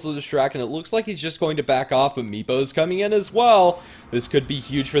as well as the distract, and it looks like he's just going to back off, but Meepo's coming in as well. This could be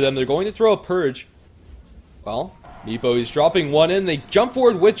huge for them. They're going to throw a Purge. Well, Meepo is dropping one in. They jump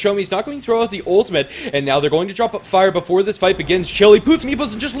forward with Chomi. He's not going to throw out the ultimate. And now they're going to drop up fire before this fight begins. Chili poofs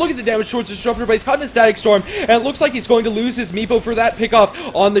Meepos and just look at the damage towards the Disruptor, but he's caught in a Static Storm. And it looks like he's going to lose his Meepo for that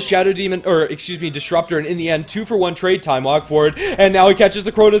pickoff on the Shadow Demon, or excuse me, Disruptor. And in the end, 2-for-1 trade time walk forward. And now he catches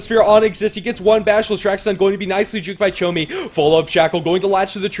the Chronosphere on Exist. He gets one Bashful Track Stun, going to be nicely juked by Chomi. Follow-up Shackle, going to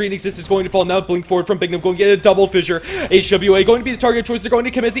latch to the tree, and Exist is going to fall. Now Blink forward from Bignum, going to get a double fissure. HWA going to be the target choice. They're going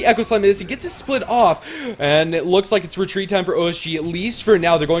to commit the Echo Slam. He gets his split off. And it looks like it's retreat time for OSG, at least for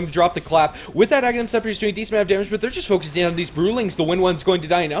now. They're going to drop the clap. With that Aghanim Scepter, he's doing a decent amount of damage, but they're just focusing on these Brewlings. The Wind One's going to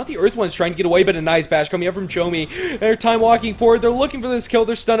die, and now the Earth One's trying to get away, but a nice bash coming up from Chomi. They're time walking forward. They're looking for this kill.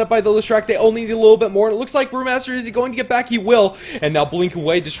 They're stunned up by the Leshrac. They only need a little bit more, and it looks like Brewmaster, is he going to get back? He will. And now Blink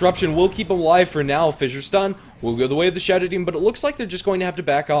away. Disruption will keep him alive for now. Fissure Stun will go the way of the Shadow Demon, but it looks like they're just going to have to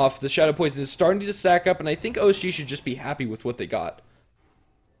back off. The Shadow Poison is starting to stack up, and I think OSG should just be happy with what they got.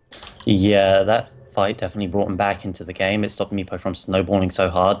 Yeah, that fight definitely brought him back into the game. It stopped Meepo from snowballing so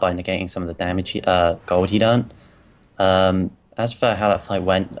hard by negating some of the damage, gold he done. As for how that fight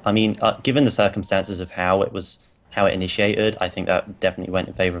went, I mean, given the circumstances of how it initiated, I think that definitely went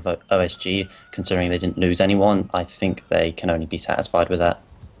in favor of OSG. Considering they didn't lose anyone, I think they can only be satisfied with that.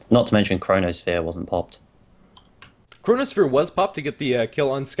 Not to mention Chronosphere wasn't popped. Chronosphere was popped to get the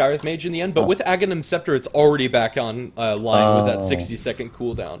kill on Skywrath Mage in the end, but with Aghanim Scepter, it's already back on line with that 60-second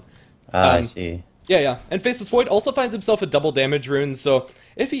cooldown. I see. Yeah. And Faceless Void also finds himself a double damage rune, so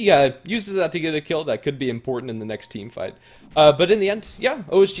if he uses that to get a kill, that could be important in the next team fight. But in the end, yeah,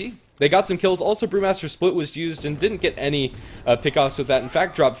 OSG, they got some kills. Also, Brewmaster Split was used and didn't get any pickoffs with that. In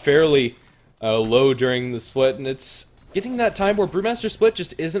fact, dropped fairly low during the split, and it's getting that time where Brewmaster Split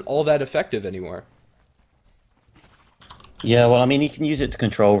just isn't all that effective anymore. Yeah, well, I mean, he can use it to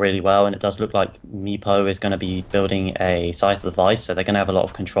control really well, and it does look like Meepo is going to be building a Scythe of the Vice, so they're going to have a lot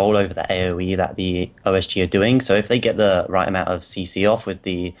of control over the AoE that the OSG are doing. So if they get the right amount of CC off with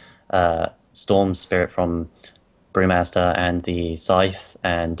the Storm Spirit from Brewmaster and the Scythe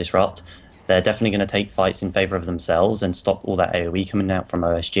and Disrupt, they're definitely going to take fights in favor of themselves and stop all that AoE coming out from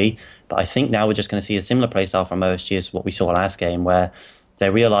OSG. But I think now we're just going to see a similar playstyle from OSG as what we saw last game, where they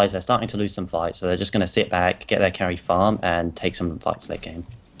realize they're starting to lose some fights, so they're just going to sit back, get their carry farm, and take some fights late game.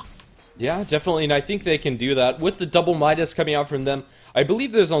 Yeah, definitely, and I think they can do that. With the double Midas coming out from them, I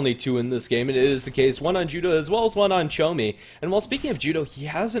believe there's only 2 in this game, and it is the case, one on Judo as well as one on Chomi. And while speaking of Judo, he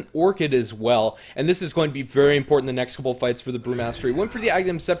has an Orchid as well, and this is going to be very important in the next couple of fights for the Brewmaster. He went for the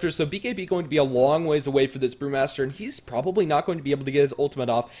Aghanim Scepter, so BKB going to be a long ways away for this Brewmaster, and he's probably not going to be able to get his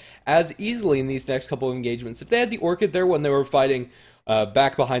ultimate off as easily in these next couple of engagements. If they had the Orchid there when they were fighting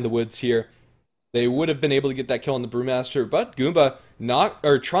back behind the woods here, they would have been able to get that kill on the Brewmaster, but Goomba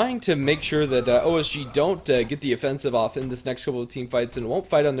trying to make sure that OSG don't get the offensive off in this next couple of team fights and won't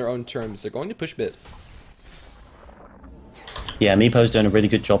fight on their own terms. They're going to push mid. Yeah, Meepo's doing a really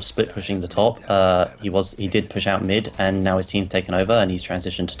good job split pushing the top. He did push out mid, and now his team's taken over, and he's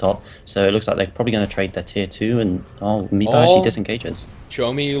transitioned to top. So it looks like they're probably going to trade their tier 2, and Meepo actually disengages.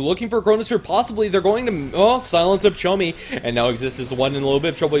 Chomi looking for a Chronosphere, possibly. They're going to silence up Chomi, and now Exist is the one in a little bit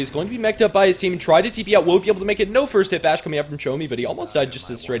of trouble. He's going to be mech'd up by his team and try to TP out. Won't be able to make it. No first hit bash coming up from Chomi, but he almost died just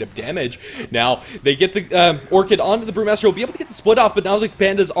as straight up damage. Now they get the Orchid onto the Brewmaster. He'll be able to get the split off, but now the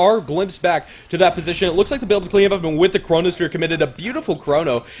Pandas are glimpsed back to that position. It looks like they'll be able to clean up, and with the Chronosphere committed, a beautiful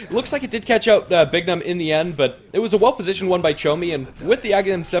Chrono. It looks like it did catch out Bignum in the end, but it was a well-positioned one by Chomi, and with the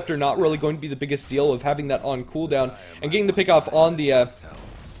Aghanim Scepter not really going to be the biggest deal of having that on cooldown and getting the pick off on the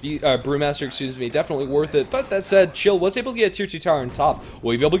Brewmaster, excuse me, definitely worth it. But that said, Chill was able to get a tier 2 tower on top.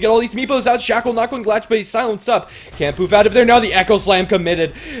 Will he be able to get all these Meepos out? Shackle not going to latch, but he's silenced up. Can't poof out of there. Now the Echo Slam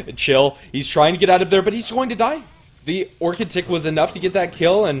committed. Chill, he's trying to get out of there, but he's going to die. The Orchid Tick was enough to get that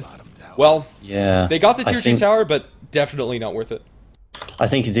kill, and, well, yeah, they got the tier 2 tower, but definitely not worth it. I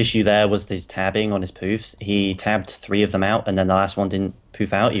think his issue there was his tabbing on his poofs. He tabbed 3 of them out, and then the last one didn't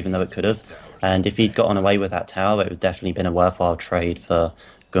poof out, even though it could have. And if he'd gotten away with that tower, it would definitely been a worthwhile trade for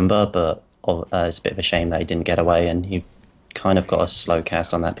Goomba, but it's a bit of a shame that he didn't get away, and he kind of got a slow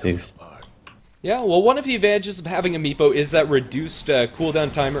cast on that poof. Yeah, well, one of the advantages of having a Meepo is that reduced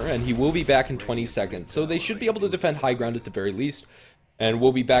cooldown timer, and he will be back in 20 seconds. So they should be able to defend high ground at the very least. And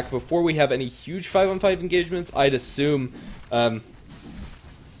we'll be back before we have any huge 5-on-5 engagements, I'd assume.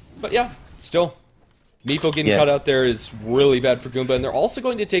 But yeah, still, Meepo getting cut out there is really bad for Goomba, and they're also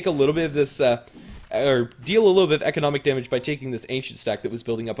going to take a little bit of this or deal a little bit of economic damage by taking this ancient stack that was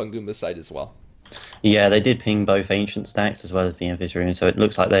building up on Goomba's side as well. Yeah, they did ping both ancient stacks as well as the Invis rune, so it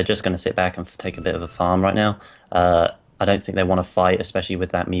looks like they're just going to sit back and take a bit of a farm right now. I don't think they want to fight, especially with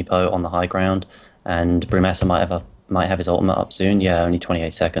that Meepo on the high ground, and Brewmaster might have his ultimate up soon. Yeah, only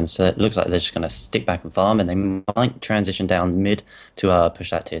 28 seconds, so it looks like they're just going to stick back and farm, and they might transition down mid to push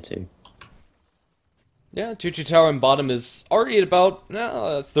that tier 2. Yeah, 2-2 tower in bottom is already at about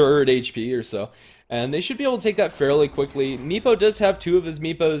third HP or so. And they should be able to take that fairly quickly. Meepo does have 2 of his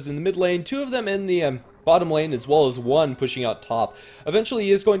Meepos in the mid lane, 2 of them in the bottom lane, as well as 1 pushing out top. Eventually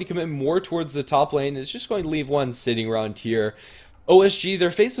he is going to commit more towards the top lane. It's just going to leave 1 sitting around here. OSG,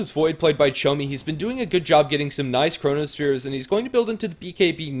 their Faceless Void played by Chomi. He's been doing a good job getting some nice Chronospheres, and he's going to build into the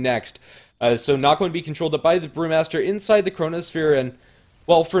BKB next. So not going to be controlled up by the Brewmaster inside the Chronosphere, and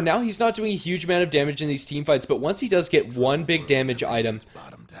well, for now, he's not doing a huge amount of damage in these team fights, but once he does get 1 big damage item,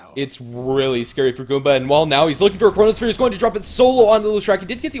 it's really scary for Goomba. And while now he's looking for a Chronosphere, he's going to drop it solo onto the track. He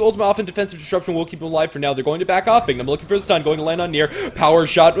did get the ultimate off, and defensive disruption will keep him alive for now. They're going to back off. Bignum looking for the stun, going to land on near. Power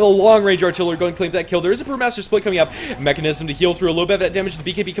shot, a long-range artillery going to claim that kill. There is a Brewmaster split coming up. Mechanism to heal through a little bit of that damage.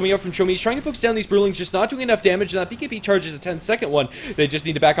 The BKB coming up from Chomi. He's trying to focus down these Brewlings, just not doing enough damage, and that BKB charge is a 10-second one. They just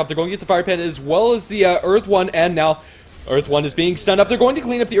need to back off. They're going to get the Fire Pen as well as the Earth one, and now Earth 1 is being stunned up. They're going to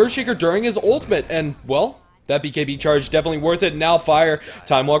clean up the Earthshaker during his ultimate, and, well, that BKB charge definitely worth it. Now fire.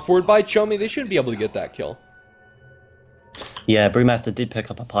 Time walk forward by Chomi. They shouldn't be able to get that kill. Yeah, Brewmaster did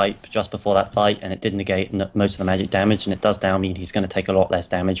pick up a pipe just before that fight, and it did negate most of the magic damage, and it does now mean he's going to take a lot less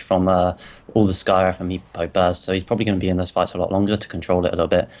damage from all the Skyrath and Meepo bursts, so he's probably going to be in those fights a lot longer to control it a little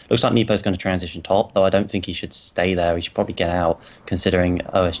bit. Looks like Meepo's going to transition top, though I don't think he should stay there. He should probably get out, considering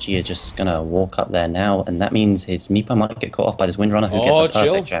OSG are just going to walk up there now, and that means his Meepo might get caught off by this Windrunner, who gets a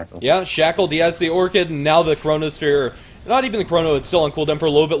perfect shackle. Yeah, shackled. He has the Orchid, and now the Chronosphere. Not even the Chrono, it's still on cooldown for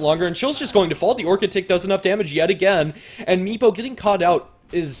a little bit longer, and Chill's just going to fall. The Orchid Tick does enough damage yet again, and Meepo getting caught out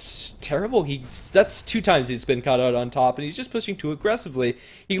is terrible. That's 2 times he's been caught out on top, and he's just pushing too aggressively.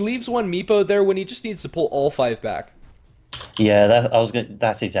 He leaves 1 Meepo there when he just needs to pull all 5 back. Yeah,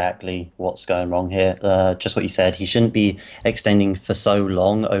 that's exactly what's going wrong here. Just what you said. He shouldn't be extending for so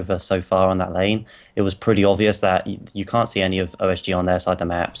long over so far on that lane. It was pretty obvious that you can't see any of OSG on their side of the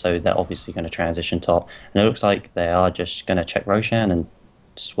map, so they're obviously going to transition top. And it looks like they are just going to check Roshan and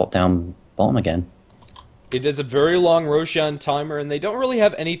swap down bottom again. It is a very long Roshan timer, and they don't really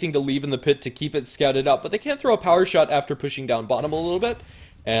have anything to leave in the pit to keep it scouted up, but they can throw a power shot after pushing down bottom a little bit.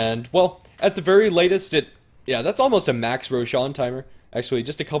 And, well, at the very latest, yeah, that's almost a max Roshan timer. Actually,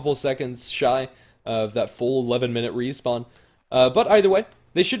 just a couple seconds shy of that full 11-minute respawn. But either way,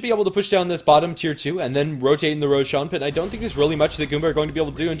 they should be able to push down this bottom tier 2 and then rotate in the Roshan pit. And I don't think there's really much that Goomba are going to be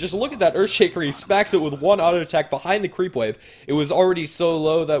able to do. And just look at that Earthshaker. He smacks it with 1 auto attack behind the creep wave. It was already so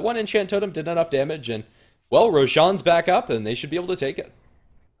low that 1 enchant totem did enough damage. And, well, Roshan's back up, and they should be able to take it.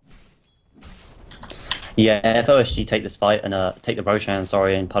 Yeah, if OSG take this fight and take the Roshan,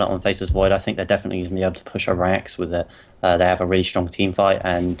 and put it on Faceless Void, I think they're definitely going to be able to push a Rax with it. They have a really strong team fight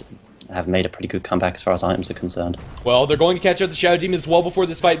and have made a pretty good comeback as far as items are concerned. Well, they're going to catch out the Shadow Demon as well before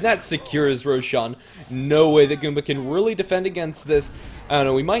this fight. That secures Roshan. No way that Goomba can really defend against this. I don't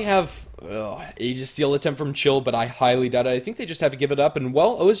know, we might have Aegis Steal attempt from Chill, but I highly doubt it. I think they just have to give it up. And,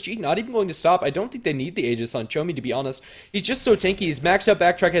 well, OSG not even going to stop. I don't think they need the Aegis on Chomi, to be honest. He's just so tanky. He's maxed out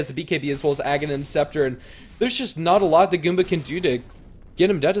Backtrack, has the BKB as well as Aghanim Scepter, and there's just not a lot that Goomba can do to get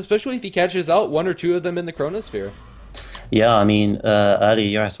him dead, especially if he catches out 1 or 2 of them in the Chronosphere. Yeah, I mean, earlier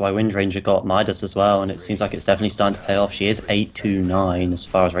you asked why Wind Ranger got Midas as well, and it seems like it's definitely starting to pay off. She is 8-9 as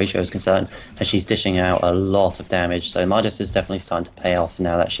far as ratio is concerned, and she's dishing out a lot of damage. So Midas is definitely starting to pay off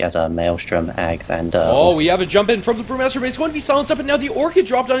now that she has a Maelstrom, Ags, and... oh, we have a jump in from the Brewmaster, but it's going to be silenced up, and now the Orchid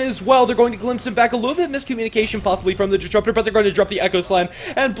dropped on it as well. They're going to glimpse him back. A little bit of miscommunication possibly from the Disruptor, but they're going to drop the Echo Slam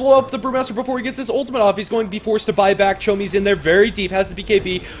and blow up the Brewmaster before he gets his ultimate off. He's going to be forced to buy back. Chomi's in there very deep, has the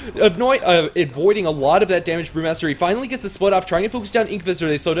BKB, avoiding a lot of that damage. Brewmaster, he finally gets the split off, trying to focus down Inkvisor.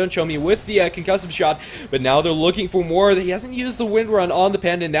 They slow down Chomi with the concussive shot, but now they're looking for more. He hasn't used the Wind Run on the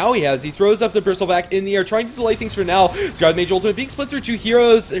Panda. Now he has. He throws up the Bristleback in the air, trying to delay things for now. Scarlet Mage ultimate being split through 2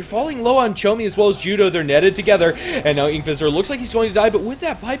 heroes. They're falling low on Chomi as well as Judo. They're netted together, and now Inkvisor looks like he's going to die, but with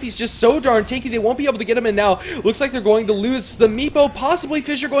that pipe, he's just so darn tanky, they won't be able to get him in now. Looks like they're going to lose the Meepo, possibly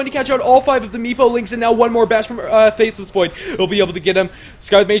Fisher going to catch out all 5 of the Meepo links, and now 1 more bash from Faceless Void. He'll be able to get him.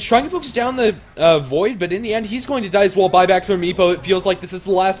 Scarlet Mage trying to focus down the Void, but in the end, he's going to die as well. Buyback from Meepo. It feels like this is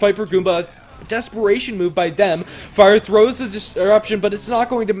the last fight for Goomba. Desperation move by them. Fire throws the disruption, but it's not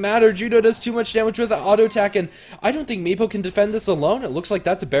going to matter. Judo does too much damage with the auto attack, and I don't think Meepo can defend this alone. It looks like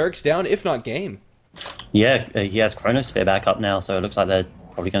that's a barracks down, if not game. Yeah, he has Chronosphere back up now, so it looks like they're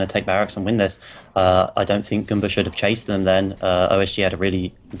probably going to take barracks and win this. I don't think Goomba should have chased them then. OSG had a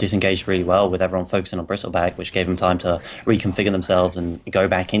really disengaged really well with everyone focusing on Bristleback, which gave them time to reconfigure themselves and go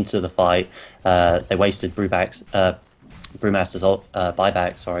back into the fight. They wasted Brewmaster's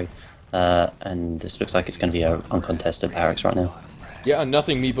buyback, sorry. And this looks like it's going to be an uncontested barracks right now. Yeah,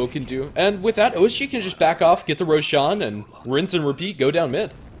 nothing Meepo can do. And with that, OSG can just back off, get the Roshan, and rinse and repeat, go down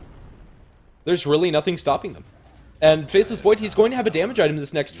mid. There's really nothing stopping them. And Faceless Void, he's going to have a damage item in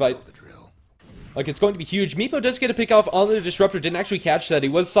this next fight. Like, it's going to be huge. Meepo does get a pick off on the Disruptor, didn't actually catch that. He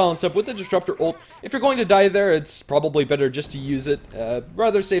was silenced up with the Disruptor ult. If you're going to die there, it's probably better just to use it.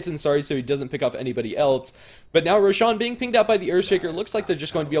 Rather safe than sorry, so he doesn't pick off anybody else. But now Roshan being pinged out by the Earthshaker, looks like they're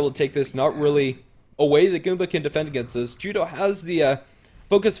just going to be able to take this. Not really a way that Goomba can defend against this. Judo has the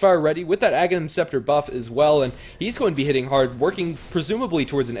Focus Fire ready with that Aghanim Scepter buff as well, and he's going to be hitting hard, working presumably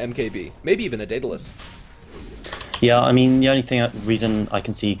towards an MKB, maybe even a Daedalus. Yeah, I mean, the only reason I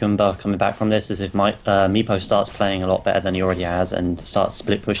can see Goomba coming back from this is if Meepo starts playing a lot better than he already has and starts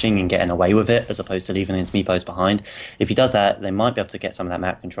split pushing and getting away with it as opposed to leaving his Meepos behind. If he does that, they might be able to get some of that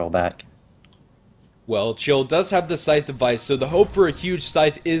map control back. Well, Chill does have the Scythe device, so the hope for a huge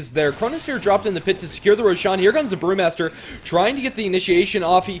Scythe is there. Chronosphere dropped in the pit to secure the Roshan. Here comes the Brewmaster, trying to get the initiation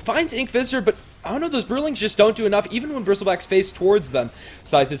off. He finds Ink Visitor, but I don't know, those Brewlings just don't do enough, even when Bristleback's face towards them.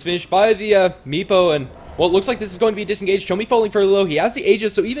 Scythe is finished by the Meepo, and well, it looks like this is going to be disengaged. Chomi falling fairly low. He has the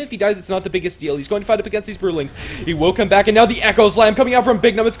Aegis, so even if he dies, it's not the biggest deal. He's going to fight up against these Brewlings. He will come back, and now the Echo Slam coming out from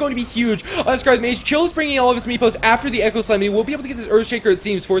Big Num. It's going to be huge. Unscarred Mage. Chill is bringing all of his Meepos after the Echo Slam. He will be able to get this Earthshaker, it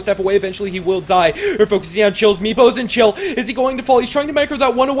seems. 4-step away. Eventually, he will die. They're focusing on Chill's Meepos, and Chill, is he going to fall? He's trying to micro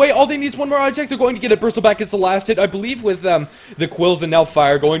that one away. All they need is one more object. They're going to get it. Bristleback is the last hit, I believe, with the Quills, and now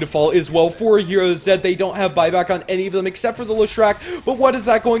Fire going to fall as well. 4 heroes dead. They don't have buyback on any of them except for the Leshrac, but what is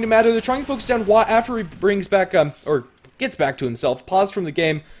that going to matter? They're trying to focus down Watt after he brings back, or gets back to himself. Pause from the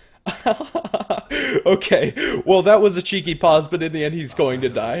game. Okay, well, that was a cheeky pause, but in the end, he's going to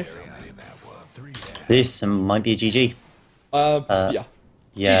die. This might be a GG. Yeah.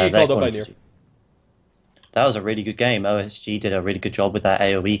 Yeah, GG called up by Near. That was a really good game. OSG did a really good job with that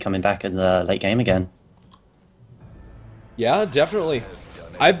AoE coming back in the late game again. Yeah, definitely.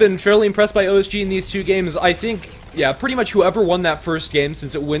 I've been fairly impressed by OSG in these 2 games. I think, yeah, pretty much whoever won that first game,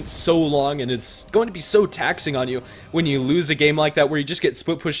 since it went so long and is going to be so taxing on you when you lose a game like that where you just get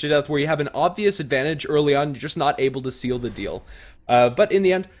split pushed to death, where you have an obvious advantage early on, you're just not able to seal the deal. But in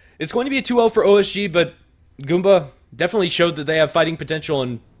the end, it's going to be a 2-0 for OSG, but Goomba definitely showed that they have fighting potential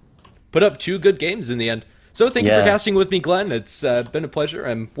and put up 2 good games in the end. So thank you for casting with me, Glenn. It's been a pleasure.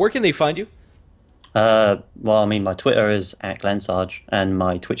 And where can they find you? Well, I mean, my Twitter is @GlennSarge, and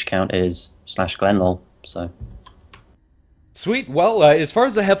my Twitch account is /GlennLol, so... Sweet. Well, as far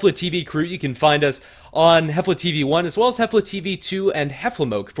as the Heflatv TV crew, you can find us on Heflatv TV 1, as well as Heflatv TV 2 and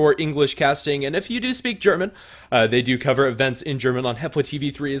Heflamoke for English casting. And if you do speak German, they do cover events in German on Heflatv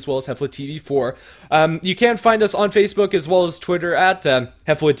TV 3 as well as Heflatv TV 4. You can find us on Facebook as well as Twitter at Heflatv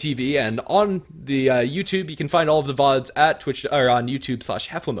TV, and on the YouTube, you can find all of the VODs at Twitch or on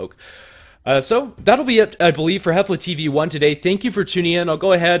YouTube/Heflamoke. So that'll be it, I believe, for Heflatv TV 1 today. Thank you for tuning in. I'll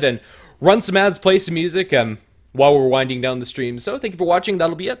go ahead and run some ads, play some music while we're winding down the stream. So thank you for watching.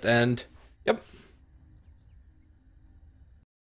 That'll be it. And, yep.